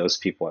onboard those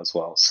people as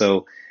well.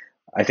 So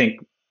I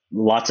think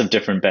lots of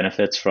different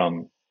benefits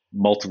from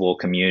multiple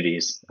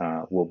communities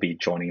will be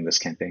joining this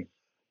campaign.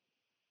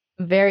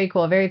 Very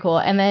cool. Very cool.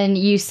 And then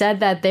you said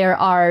that there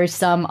are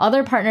some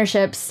other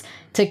partnerships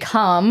to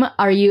come.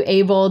 Are you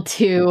able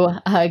to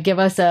give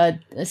us a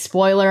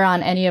spoiler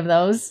on any of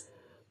those?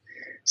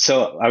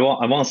 So I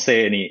won't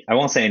say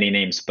any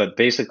names, but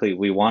basically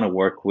we want to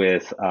work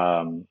with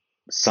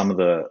some of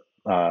the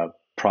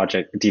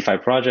DeFi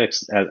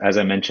projects. As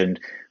I mentioned,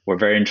 we're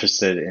very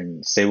interested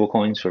in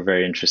stablecoins. We're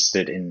very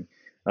interested in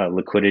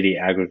liquidity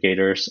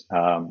aggregators.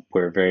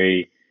 We're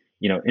very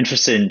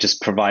interested in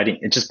just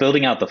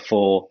building out the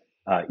full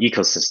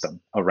ecosystem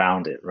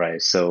around it,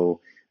 right? So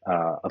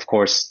of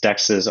course,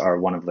 DEXs are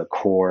one of the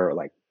core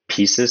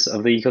pieces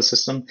of the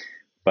ecosystem,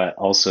 but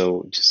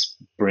also just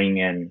bring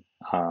in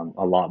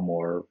a lot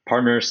more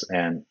partners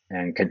and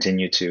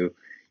continue to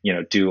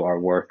do our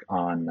work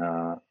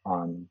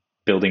on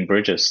building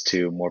bridges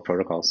to more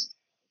protocols.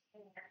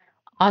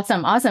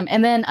 Awesome, awesome.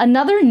 And then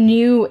another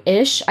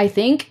new-ish, I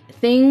think,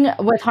 thing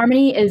with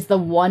Harmony is the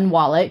One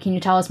Wallet. Can you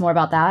tell us more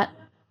about that?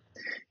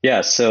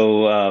 Yeah,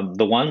 so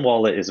the One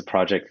Wallet is a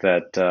project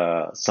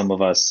that some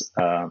of us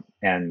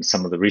and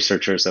some of the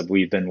researchers that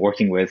we've been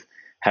working with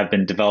have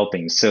been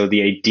developing. So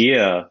the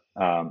idea,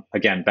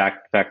 again,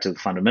 back to the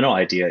fundamental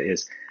idea,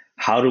 is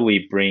how do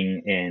we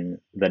bring in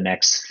the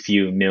next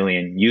few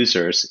million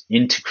users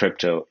into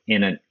crypto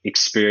in an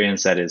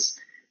experience that is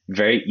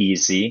very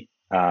easy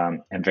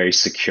and very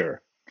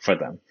secure for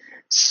them.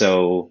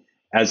 So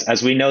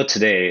as we know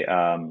today,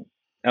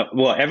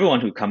 well,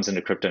 everyone who comes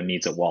into crypto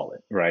needs a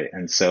wallet, right?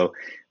 And so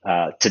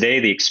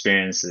today the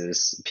experience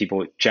is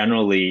people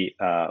generally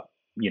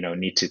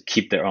need to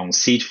keep their own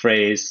seed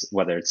phrase,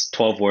 whether it's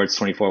 12 words,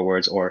 24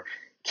 words, or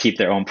keep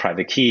their own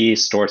private key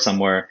stored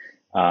somewhere.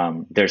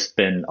 There's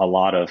been a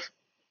lot of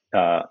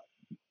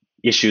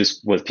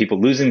issues with people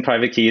losing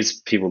private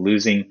keys, people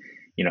losing,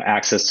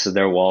 access to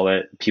their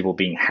wallet, people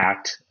being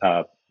hacked,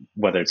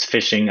 whether it's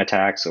phishing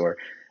attacks or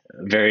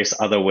various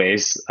other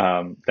ways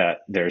that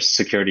there's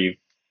security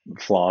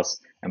flaws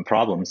and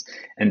problems.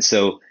 And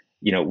so,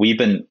 we've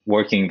been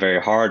working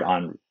very hard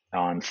on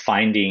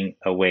finding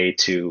a way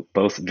to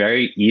both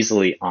very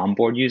easily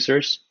onboard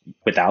users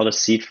without a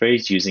seed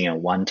phrase using a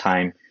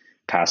one-time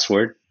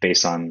password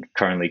based on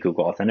currently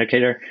Google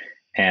Authenticator,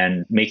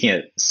 and making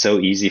it so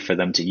easy for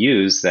them to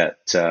use that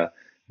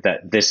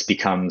this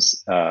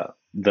becomes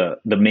the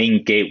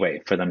main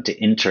gateway for them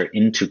to enter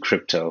into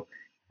crypto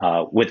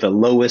with the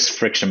lowest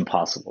friction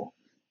possible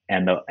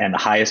and the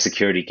highest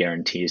security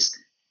guarantees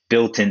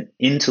built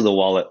into the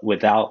wallet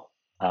without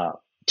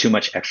too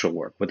much extra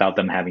work, without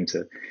them having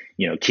to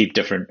keep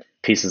different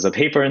pieces of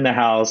paper in the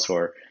house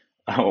or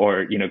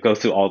go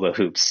through all the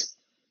hoops.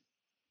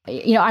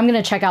 I'm going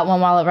to check out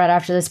One Wallet right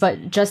after this,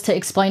 but just to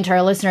explain to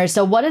our listeners,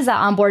 so what does that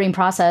onboarding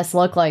process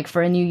look like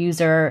for a new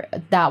user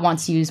that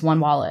wants to use One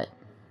Wallet?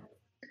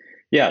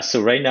 Yeah,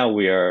 so right now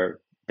we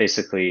are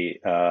basically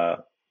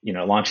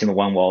launching the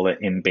One Wallet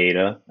in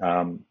beta.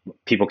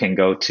 People can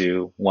go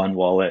to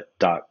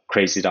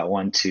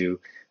onewallet.crazy.one to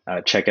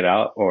check it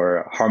out,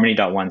 or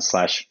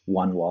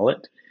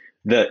harmony.one/onewallet.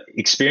 The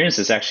experience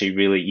is actually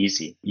really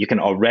easy. You can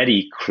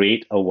already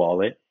create a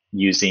wallet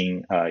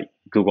using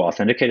Google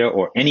Authenticator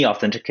or any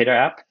authenticator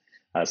app,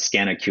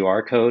 scan a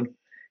QR code,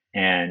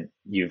 and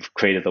you've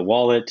created the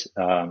wallet.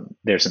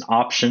 There's an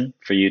option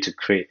for you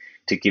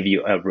to give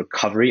you a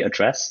recovery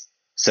address.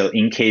 So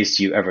in case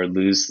you ever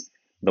lose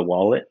the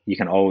wallet, you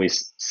can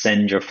always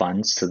send your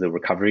funds to the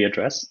recovery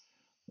address,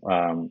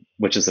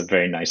 which is a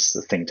very nice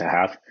thing to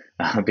have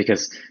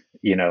because,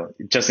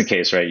 just in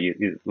case, right,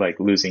 you like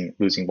losing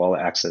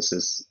wallet access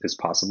is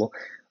possible.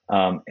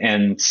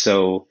 And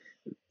so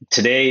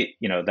today,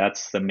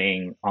 that's the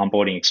main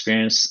onboarding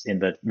experience. In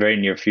the very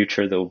near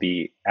future, there will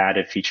be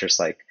added features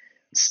like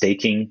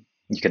staking.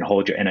 You can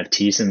hold your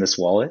NFTs in this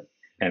wallet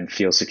and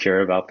feel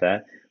secure about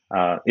that.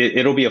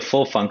 It'll be a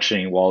full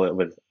functioning wallet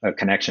with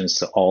connections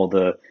to all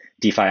the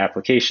DeFi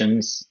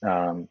applications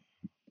on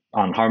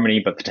Harmony,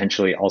 but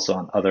potentially also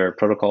on other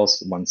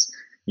protocols once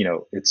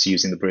it's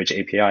using the Bridge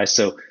API.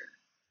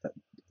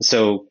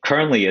 So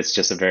currently it's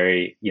just a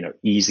very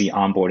easy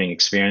onboarding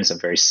experience, a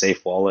very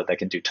safe wallet that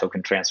can do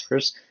token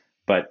transfers.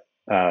 But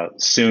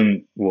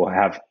soon we'll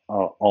have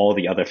all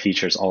the other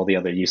features, all the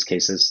other use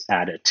cases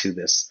added to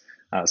this,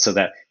 so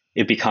that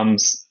it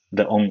becomes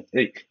the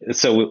only.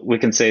 So we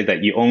can say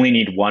that you only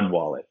need one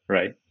wallet,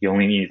 right? You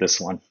only need this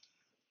one.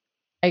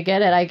 I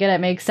get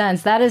it. Makes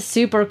sense. That is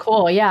super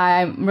cool. Yeah,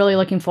 I'm really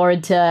looking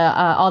forward to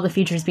all the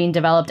features being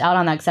developed out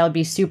on that, because that would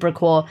be super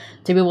cool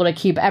to be able to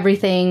keep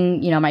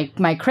everything,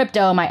 my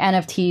crypto, my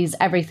NFTs,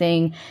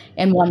 everything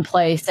in one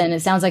place. And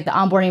it sounds like the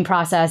onboarding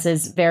process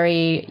is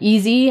very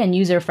easy and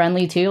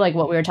user-friendly too, like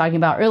what we were talking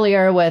about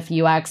earlier with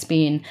UX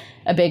being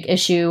a big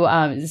issue.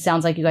 It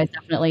sounds like you guys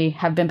definitely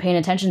have been paying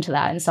attention to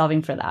that and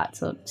solving for that.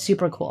 So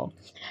super cool.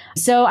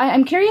 So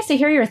I'm curious to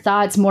hear your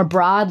thoughts more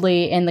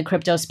broadly in the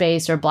crypto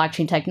space or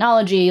blockchain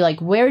technology. Like,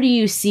 where do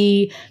you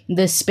see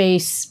this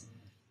space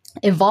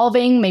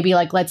evolving? Maybe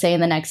like, let's say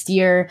in the next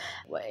year,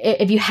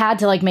 if you had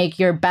to like make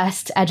your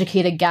best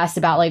educated guess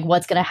about like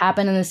what's going to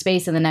happen in the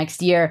space in the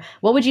next year,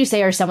 what would you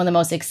say are some of the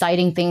most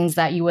exciting things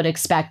that you would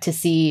expect to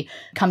see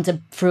come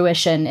to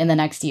fruition in the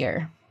next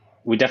year?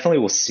 We definitely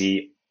will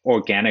see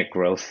organic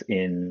growth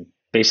in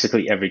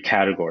basically every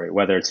category,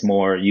 whether it's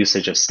more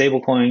usage of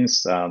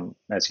stablecoins,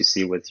 as you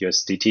see with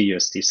USDT,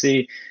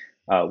 USDC,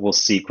 we'll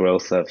see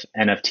growth of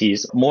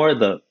NFTs, more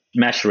the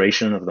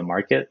maturation of the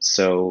market.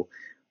 So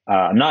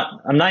I'm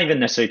not even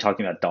necessarily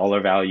talking about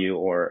dollar value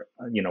or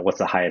what's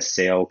the highest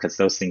sale, because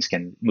those things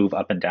can move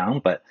up and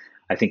down. But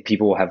I think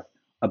people will have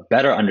a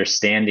better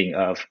understanding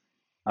of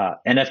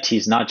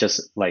NFTs, not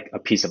just like a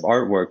piece of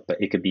artwork,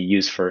 but it could be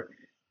used for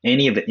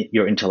any of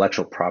your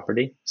intellectual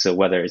property. So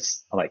whether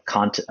it's like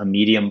content, a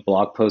Medium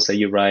blog post that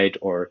you write,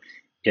 or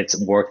it's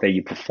work that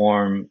you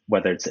perform,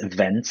 whether it's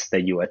events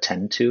that you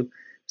attend to.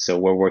 So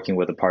we're working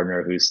with a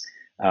partner who's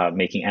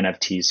making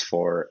NFTs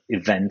for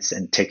events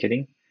and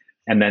ticketing.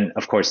 And then,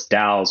 of course,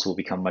 DAOs will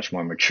become much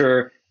more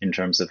mature in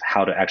terms of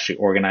how to actually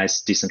organize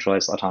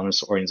decentralized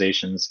autonomous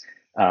organizations.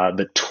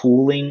 The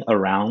tooling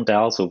around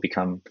DAOs will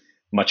become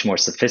much more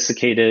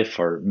sophisticated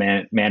for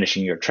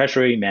managing your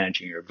treasury,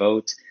 managing your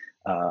vote,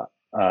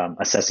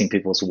 assessing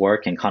people's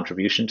work and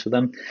contribution to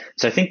them.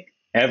 So I think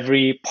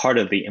every part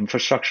of the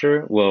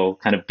infrastructure will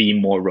kind of be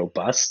more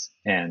robust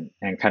and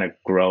kind of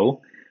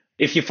grow.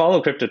 If you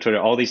follow crypto Twitter,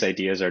 all these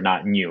ideas are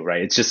not new,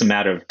 right? It's just a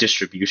matter of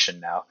distribution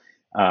now,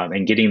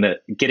 and getting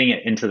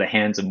it into the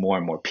hands of more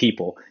and more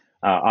people.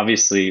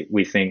 Obviously,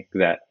 we think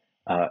that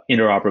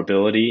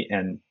interoperability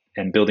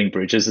and building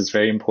bridges is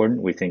very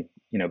important. We think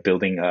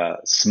building a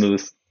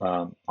smooth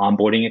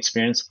onboarding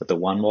experience with the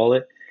One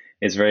Wallet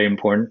is very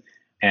important.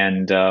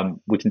 And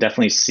we can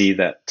definitely see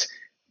that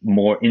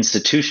more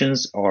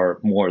institutions or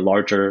more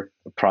larger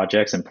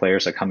projects and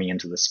players are coming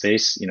into the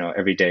space.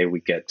 Every day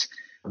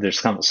there's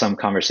some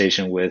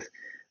conversation with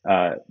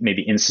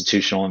maybe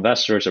institutional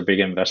investors or big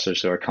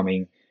investors who are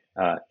coming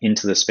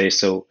into the space.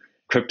 So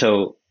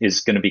crypto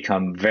is going to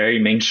become very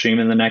mainstream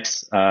in the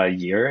next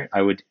year,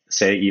 I would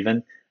say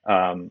even.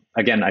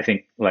 Again, I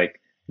think like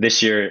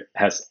this year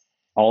has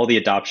all the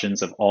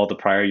adoptions of all the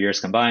prior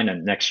years combined,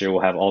 and next year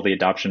we'll have all the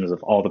adoptions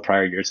of all the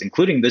prior years,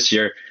 including this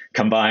year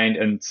combined.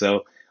 And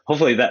so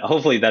hopefully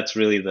that's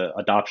really the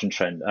adoption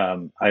trend.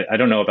 I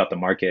don't know about the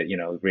market,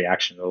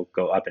 reaction will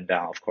go up and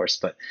down, of course,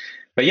 but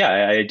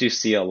yeah, I do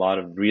see a lot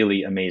of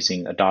really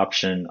amazing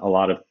adoption, a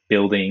lot of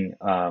building,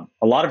 a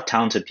lot of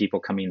talented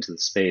people coming into the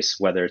space,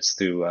 whether it's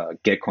through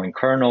Gitcoin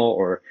kernel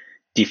or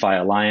DeFi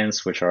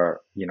Alliance, which are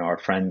our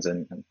friends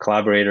and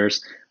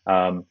collaborators.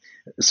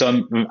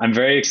 So I'm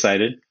very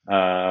excited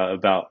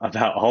about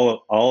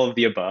all of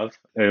the above.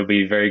 It'll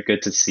be very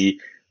good to see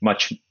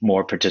much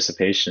more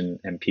participation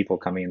and people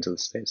coming into the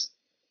space.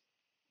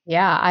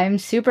 Yeah, I'm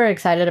super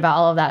excited about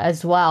all of that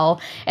as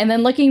well. And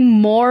then looking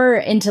more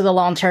into the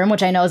long term,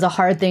 which I know is a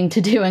hard thing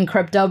to do in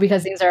crypto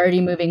because things are already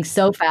moving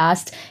so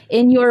fast.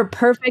 In your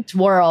perfect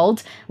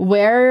world,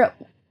 where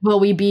will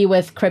we be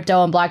with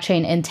crypto and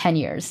blockchain in 10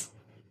 years?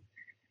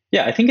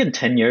 Yeah, I think in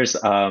 10 years,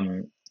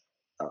 a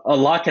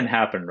lot can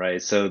happen,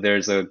 right? So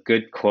there's a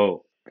good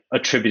quote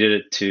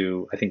attributed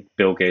to, I think,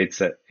 Bill Gates,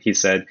 that he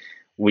said,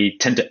 we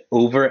tend to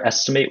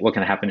overestimate what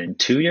can happen in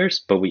 2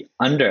 years, but we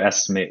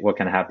underestimate what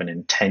can happen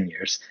in 10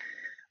 years.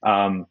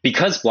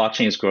 Because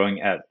blockchain is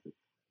growing at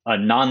a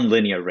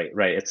non-linear rate,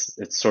 right?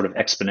 It's sort of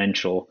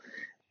exponential.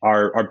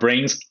 Our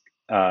brains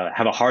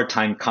have a hard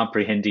time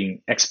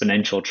comprehending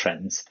exponential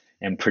trends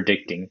and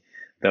predicting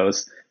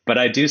those. But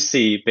I do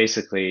see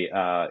basically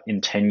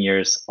in 10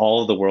 years,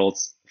 all of the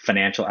world's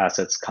financial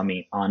assets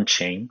coming on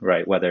chain,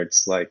 right? Whether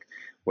it's like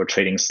we're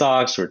trading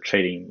stocks, we're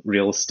trading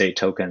real estate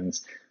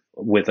tokens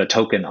with a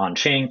token on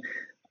chain,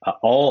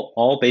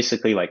 all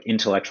basically like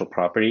intellectual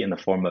property in the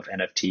form of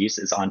NFTs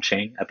is on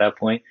chain at that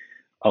point.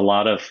 A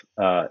lot of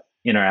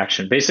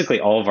interaction, basically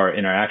all of our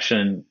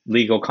interaction,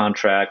 legal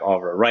contract, all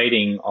of our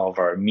writing, all of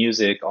our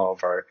music, all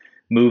of our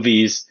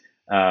movies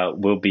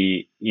will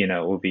be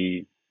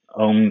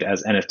owned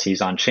as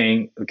NFTs on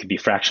chain. It could be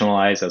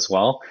fractionalized as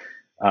well.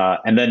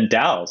 And then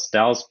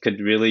DAOs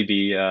could really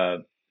be, I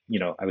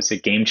would say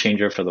game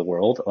changer for the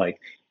world.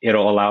 Like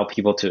it'll allow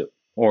people to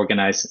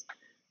organize.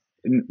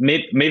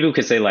 Maybe we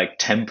could say like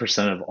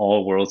 10% of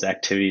all world's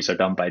activities are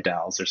done by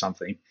DAOs or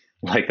something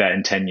like that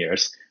in 10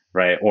 years,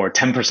 right? Or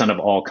 10% of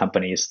all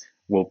companies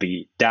will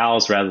be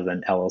DAOs rather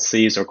than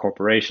LLCs or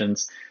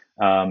corporations.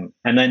 And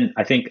then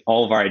I think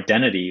all of our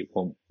identity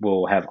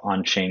will have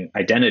on-chain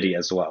identity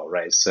as well,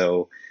 right?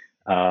 So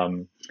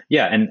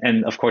yeah,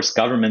 and of course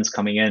governments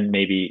coming in,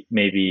 maybe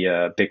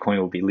Bitcoin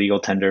will be legal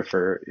tender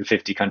for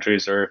 50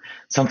 countries or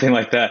something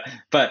like that.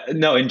 But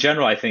no, in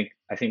general, I think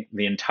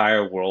the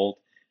entire world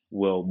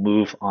will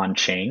move on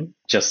chain,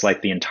 just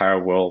like the entire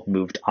world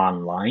moved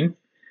online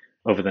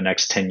over the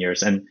next 10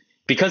 years. And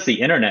because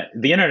the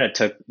internet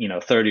took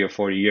 30 or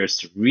 40 years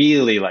to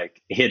really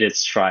like hit its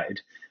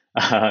stride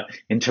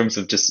in terms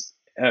of just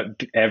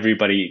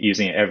everybody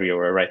using it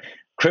everywhere, right?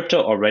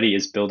 Crypto already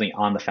is building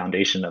on the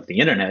foundation of the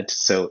internet,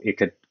 so it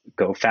could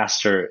go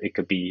faster, it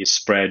could be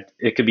spread,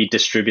 it could be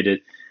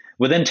distributed.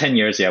 Within 10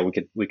 years, yeah, we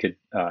could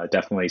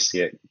definitely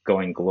see it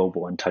going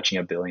global and touching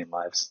 1 billion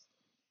lives.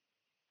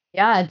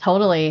 Yeah,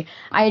 totally.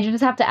 I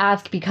just have to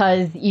ask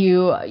because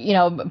you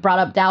brought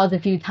up DAOs a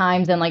few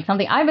times, and like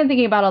something I've been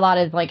thinking about a lot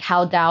is like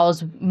how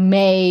DAOs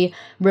may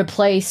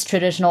replace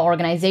traditional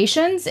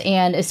organizations,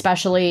 and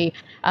especially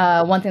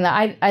one thing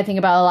that I think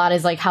about a lot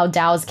is like how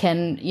DAOs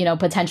can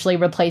potentially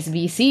replace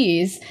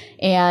VCs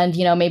and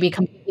maybe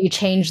completely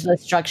change the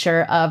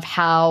structure of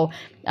how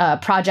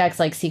projects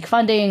like seek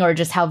funding or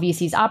just how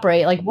VCs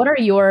operate. Like, what are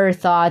your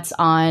thoughts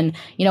on,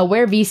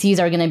 where VCs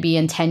are going to be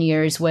in 10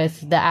 years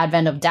with the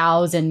advent of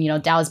DAOs and,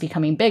 DAOs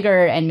becoming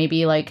bigger and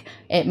maybe like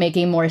it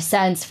making more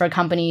sense for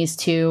companies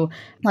to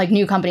like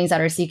new companies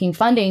that are seeking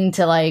funding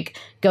to like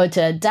go to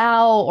a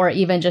DAO or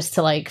even just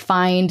to like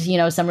find,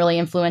 some really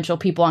influential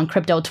people on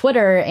crypto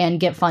Twitter and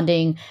get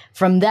funding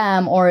from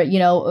them, or,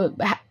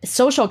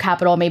 social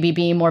capital maybe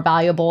being more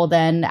valuable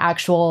than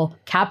actual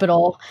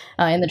capital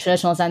in the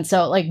traditional sense.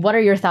 So like, what are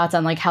your thoughts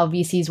on like how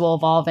VCs will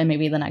evolve in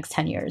maybe the next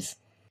 10 years?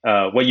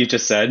 What you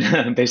just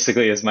said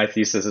basically is my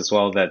thesis as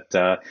well,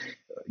 that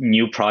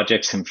new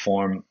projects can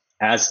form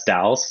as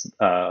DAOs,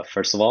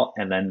 first of all,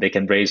 and then they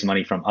can raise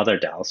money from other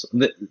DAOs.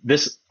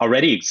 This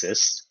already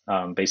exists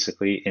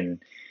basically in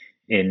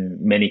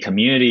many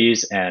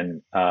communities,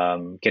 and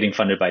getting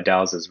funded by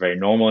DAOs is very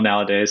normal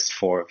nowadays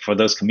for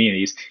those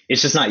communities.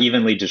 It's just not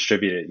evenly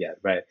distributed yet,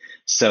 right?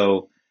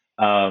 So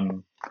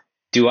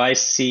do I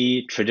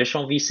see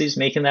traditional VCs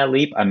making that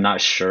leap? I'm not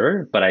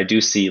sure, but I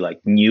do see like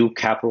new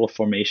capital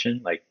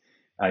formation, like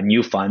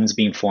new funds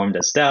being formed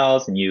as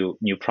DAOs,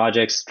 new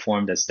projects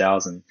formed as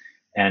DAOs,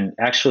 and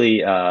actually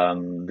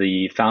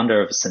the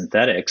founder of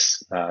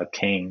Synthetics,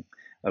 Kang,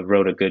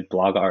 wrote a good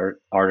blog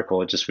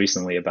article just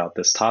recently about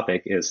this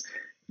topic. Is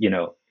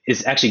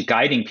actually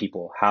guiding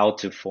people how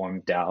to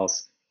form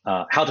DAOs,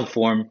 how to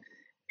form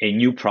a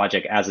new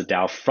project as a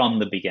DAO from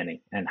the beginning,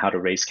 and how to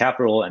raise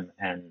capital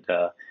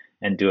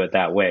and do it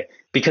that way,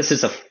 because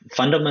it's a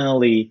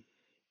fundamentally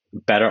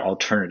better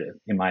alternative,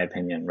 in my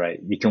opinion, right?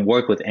 You can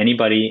work with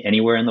anybody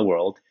anywhere in the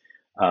world.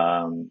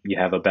 You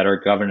have a better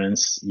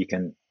governance. You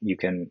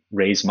can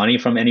raise money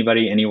from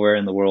anybody anywhere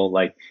in the world.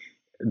 Like,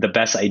 the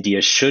best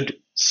ideas should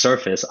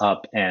surface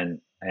up and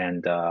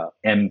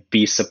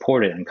be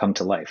supported and come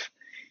to life.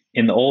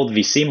 In the old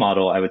VC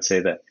model, I would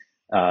say that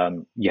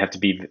you have to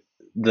be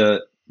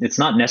it's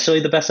not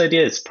necessarily the best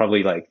idea. It's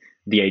probably like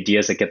the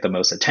ideas that get the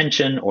most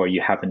attention, or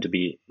you happen to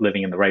be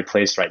living in the right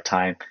place, right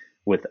time,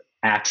 with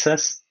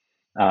access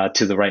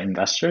to the right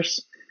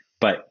investors.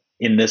 But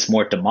in this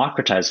more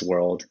democratized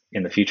world,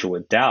 in the future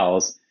with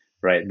DAOs,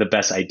 right, the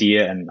best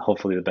idea and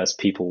hopefully the best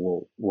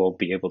people will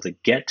be able to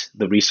get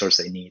the resource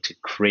they need to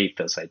create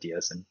those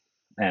ideas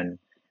and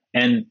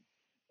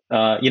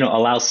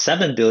allow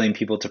 7 billion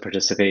people to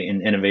participate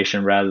in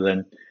innovation rather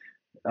than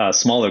a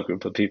smaller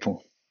group of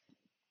people.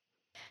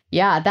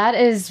 Yeah, that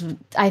is,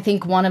 I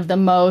think, one of the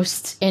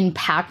most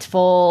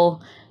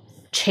impactful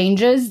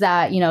changes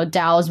that,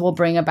 DAOs will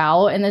bring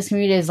about in this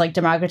community is like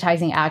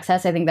democratizing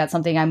access. I think that's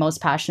something I'm most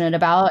passionate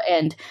about,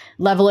 and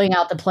leveling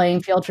out the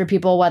playing field for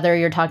people, whether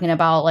you're talking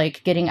about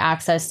like getting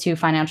access to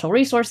financial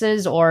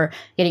resources, or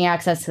getting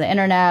access to the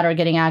internet, or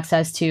getting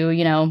access to,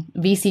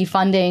 VC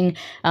funding,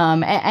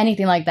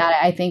 anything like that.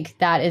 I think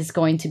that is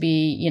going to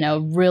be,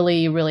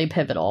 really, really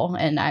pivotal.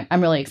 And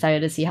I'm really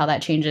excited to see how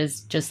that changes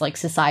just like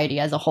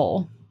society as a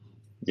whole.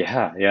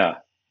 Yeah.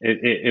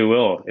 It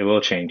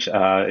will change.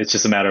 It's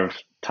just a matter of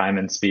time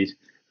and speed.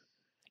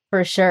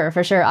 For sure.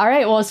 All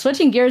right. Well,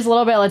 switching gears a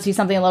little bit, let's do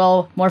something a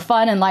little more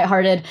fun and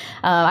lighthearted.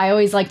 I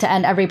always like to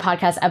end every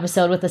podcast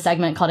episode with a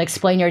segment called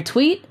Explain Your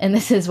Tweet. And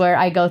this is where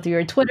I go through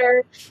your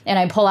Twitter and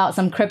I pull out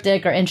some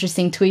cryptic or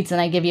interesting tweets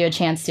and I give you a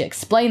chance to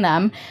explain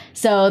them.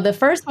 So the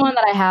first one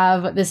that I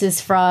have, this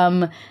is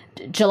from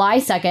July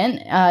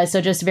 2nd.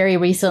 So just very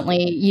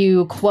recently,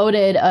 you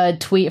quoted a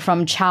tweet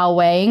from Chao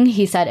Wang.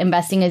 He said,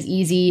 "Investing is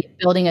easy,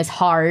 building is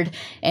hard."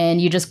 And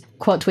you just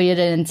quote tweeted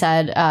it and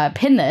said,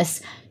 "Pin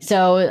this."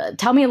 So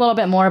tell me a little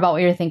bit more about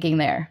what you're thinking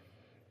there.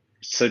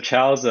 So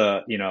Chao's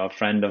a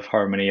friend of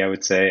Harmony, I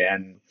would say,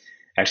 and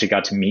actually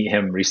got to meet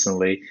him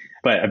recently.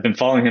 But I've been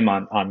following him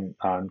on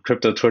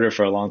crypto Twitter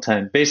for a long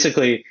time.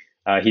 Basically,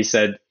 he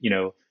said,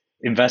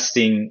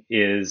 investing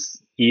is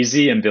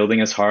easy and building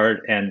is hard,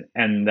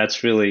 and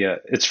that's really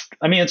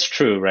it's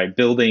true, right?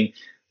 Building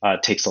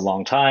takes a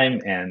long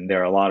time, and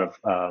there are a lot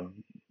of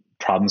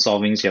problem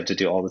solvings you have to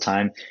do all the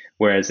time.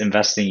 Whereas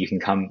investing, you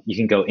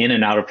can go in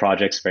and out of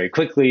projects very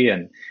quickly,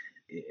 and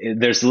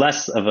there's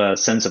less of a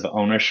sense of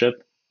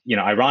ownership.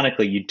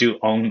 Ironically, you do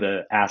own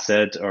the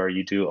asset, or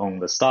you do own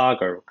the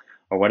stock, or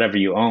whatever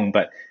you own,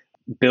 but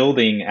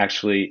building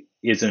actually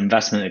is an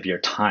investment of your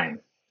time,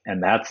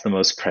 and that's the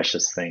most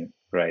precious thing,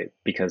 right?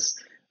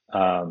 Because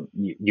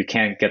you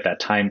can't get that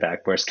time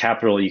back. Whereas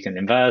capital, you can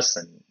invest,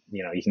 and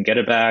you can get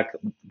it back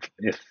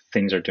if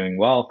things are doing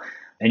well,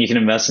 and you can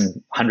invest in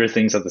 100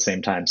 things at the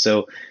same time.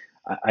 So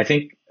I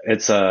think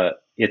it's a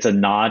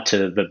nod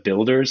to the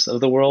builders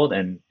of the world,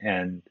 and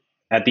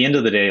at the end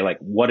of the day, like,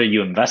 what are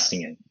you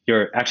investing in?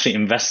 You're actually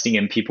investing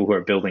in people who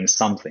are building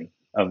something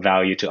of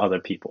value to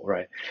other people,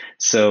 right?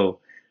 So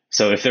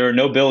if there are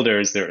no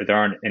builders, there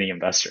aren't any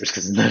investors,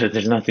 because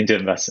there's nothing to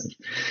invest in.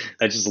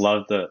 I just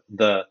love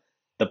the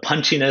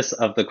punchiness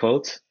of the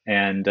quote,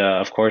 and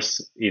of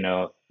course, he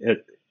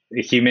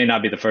may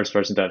not be the first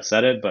person to have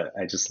said it, but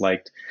I just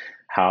liked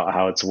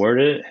how it's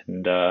worded,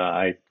 and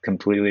I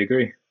completely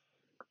agree.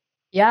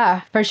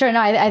 Yeah, for sure. No,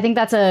 I think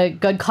that's a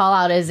good call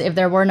out, is if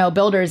there were no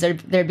builders,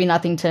 there'd be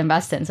nothing to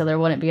invest in. So there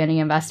wouldn't be any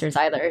investors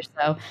either.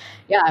 So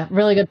yeah,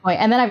 really good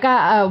point. And then I've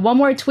got one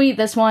more tweet.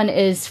 This one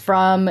is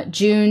from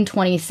June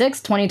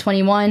 26,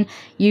 2021.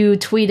 You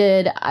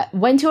tweeted,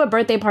 "Went to a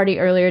birthday party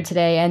earlier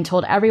today and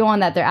told everyone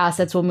that their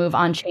assets will move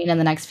on chain in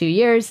the next few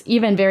years.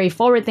 Even very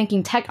forward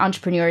thinking tech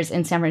entrepreneurs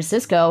in San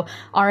Francisco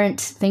aren't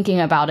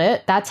thinking about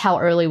it. That's how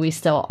early we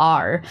still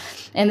are."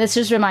 And this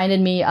just reminded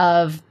me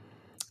of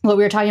what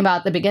we were talking about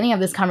at the beginning of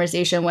this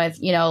conversation with,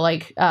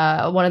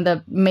 one of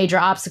the major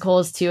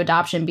obstacles to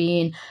adoption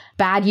being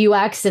bad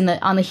UX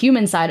on the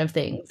human side of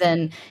things.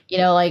 And,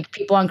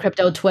 people on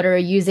crypto Twitter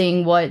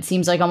using what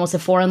seems like almost a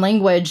foreign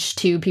language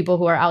to people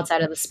who are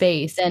outside of the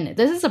space. And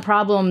this is a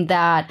problem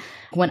that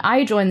when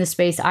I joined the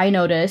space, I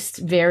noticed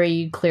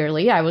very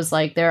clearly. I was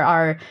like, there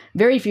are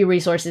very few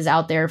resources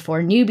out there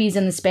for newbies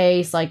in the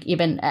space. Like,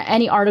 even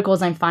any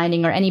articles I'm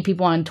finding or any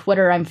people on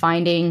Twitter I'm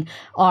finding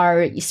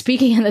are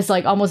speaking in this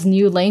like almost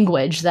new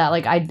language that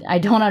like I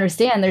don't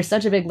understand. There's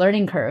such a big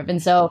learning curve.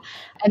 And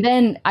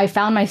then I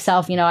found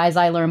myself, as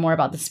I learn more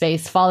about the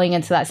space, falling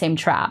into that same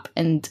trap.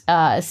 And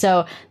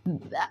so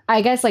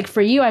I guess like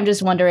for you, I'm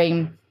just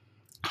wondering,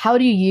 how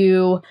do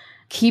you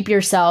keep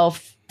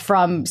yourself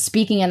from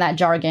speaking in that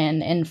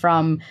jargon and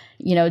from,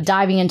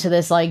 diving into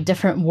this like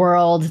different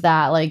world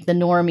that like the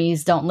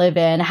normies don't live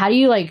in? How do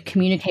you like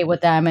communicate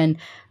with them and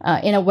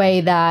in a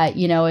way that,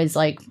 is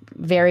like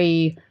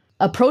very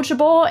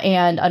approachable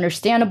and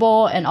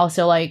understandable, and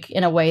also like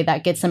in a way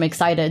that gets them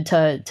excited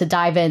to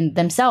dive in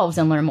themselves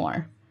and learn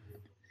more.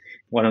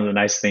 One of the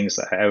nice things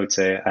I would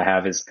say I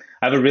have is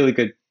I have a really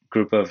good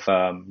group of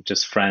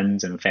just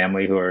friends and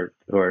family who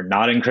are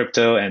not in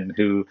crypto and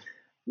who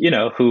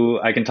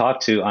I can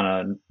talk to on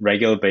a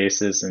regular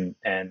basis and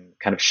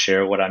kind of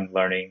share what I'm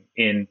learning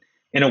in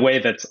a way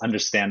that's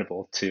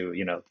understandable to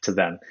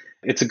them.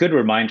 It's a good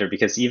reminder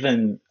because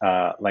even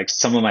like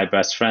some of my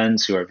best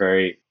friends who are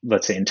very,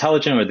 let's say,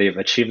 intelligent or they've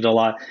achieved a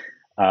lot,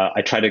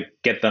 I try to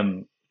get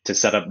them to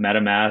set up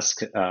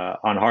MetaMask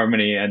on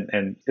Harmony,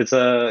 and it's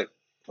a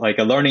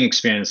learning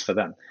experience for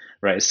them,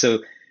 right? So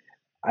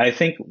I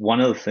think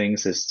one of the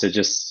things is to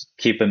just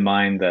keep in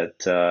mind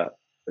that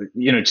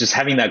just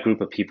having that group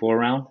of people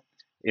around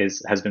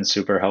has been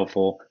super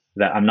helpful.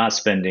 That I'm not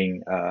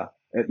spending,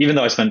 even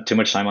though I spend too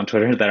much time on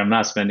Twitter, that I'm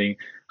not spending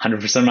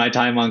 100% of my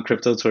time on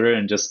crypto Twitter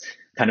and just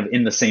kind of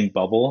in the same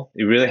bubble.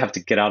 You really have to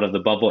get out of the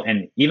bubble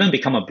and even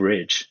become a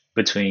bridge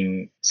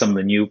between some of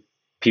the new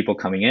people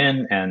coming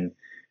in, and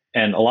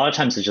a lot of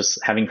times it's just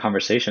having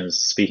conversations,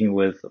 speaking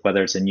with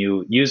whether it's a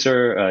new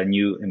user, a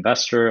new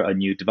investor, a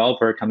new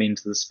developer coming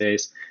into the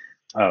space,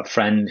 a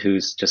friend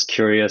who's just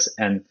curious,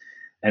 and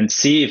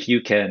see if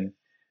you can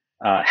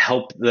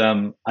help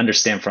them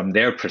understand from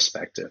their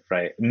perspective,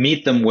 right?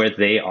 Meet them where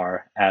they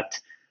are at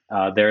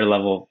their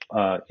level,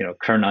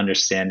 current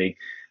understanding.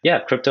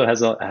 Yeah, crypto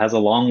has a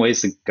long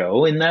ways to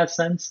go in that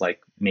sense,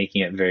 like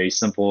making it very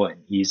simple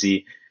and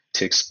easy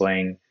to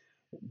explain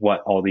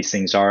what all these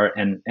things are,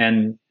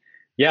 and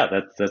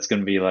yeah, that's going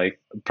to be like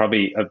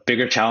probably a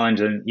bigger challenge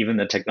than even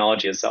the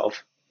technology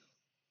itself.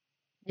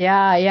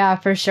 Yeah,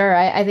 for sure.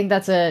 I think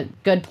that's a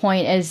good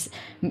point, is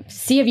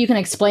see if you can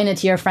explain it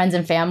to your friends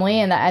and family,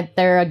 and that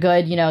they're a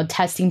good,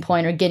 testing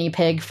point or guinea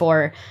pig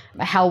for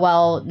how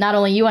well not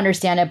only you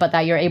understand it, but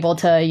that you're able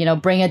to,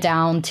 bring it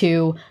down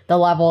to the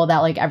level that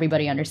like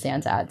everybody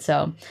understands at.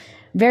 So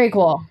very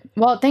cool.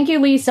 Well, thank you,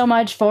 Li, so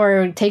much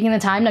for taking the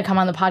time to come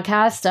on the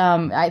podcast.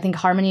 I think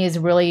Harmony is a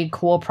really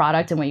cool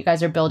product, and what you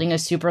guys are building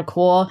is super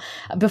cool.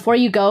 Before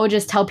you go,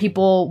 just tell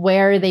people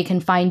where they can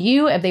find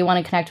you if they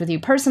want to connect with you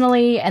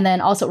personally, and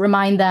then also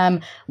remind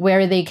them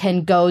where they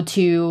can go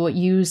to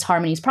use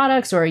Harmony's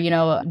products or,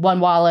 One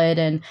Wallet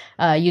and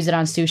use it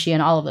on Sushi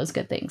and all of those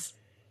good things.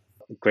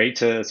 Great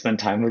to spend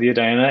time with you,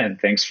 Diana, and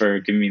thanks for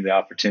giving me the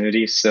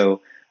opportunity.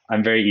 So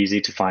I'm very easy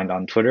to find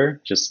on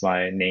Twitter, just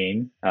my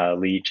name,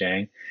 Li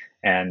Jiang.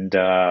 And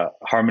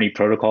Harmony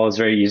Protocol is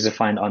very easy to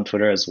find on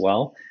Twitter as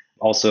well.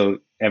 Also,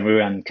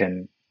 everyone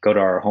can go to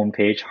our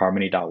homepage,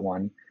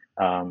 harmony.one,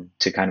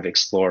 to kind of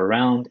explore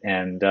around.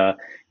 And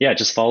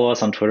just follow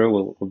us on Twitter.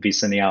 We'll be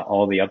sending out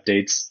all the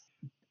updates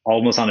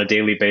almost on a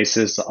daily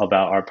basis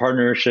about our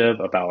partnership,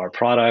 about our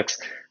products,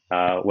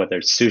 whether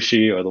it's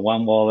Sushi or the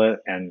One Wallet.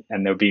 And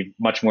there'll be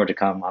much more to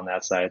come on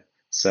that side.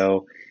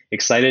 So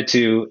excited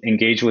to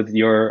engage with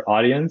your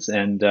audience,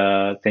 and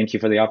thank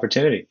you for the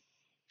opportunity.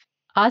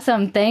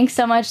 Awesome. Thanks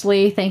so much,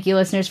 Li. Thank you,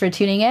 listeners, for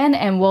tuning in.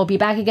 And we'll be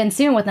back again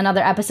soon with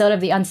another episode of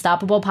the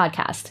Unstoppable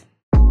Podcast.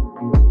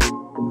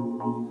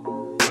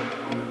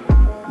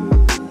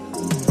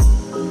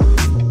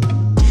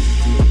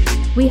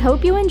 We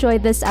hope you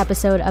enjoyed this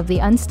episode of the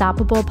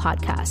Unstoppable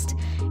Podcast.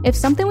 If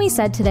something we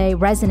said today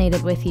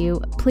resonated with you,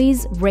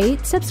 please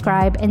rate,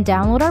 subscribe, and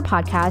download our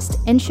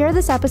podcast, and share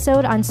this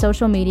episode on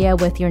social media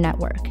with your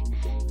network.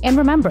 And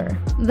remember,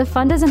 the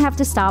fun doesn't have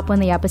to stop when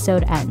the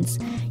episode ends.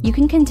 You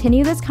can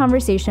continue this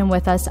conversation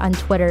with us on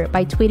Twitter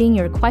by tweeting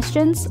your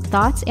questions,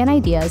 thoughts, and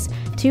ideas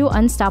to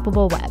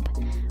Unstoppable Web.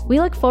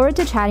 We look forward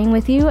to chatting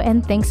with you,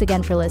 and thanks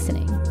again for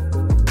listening.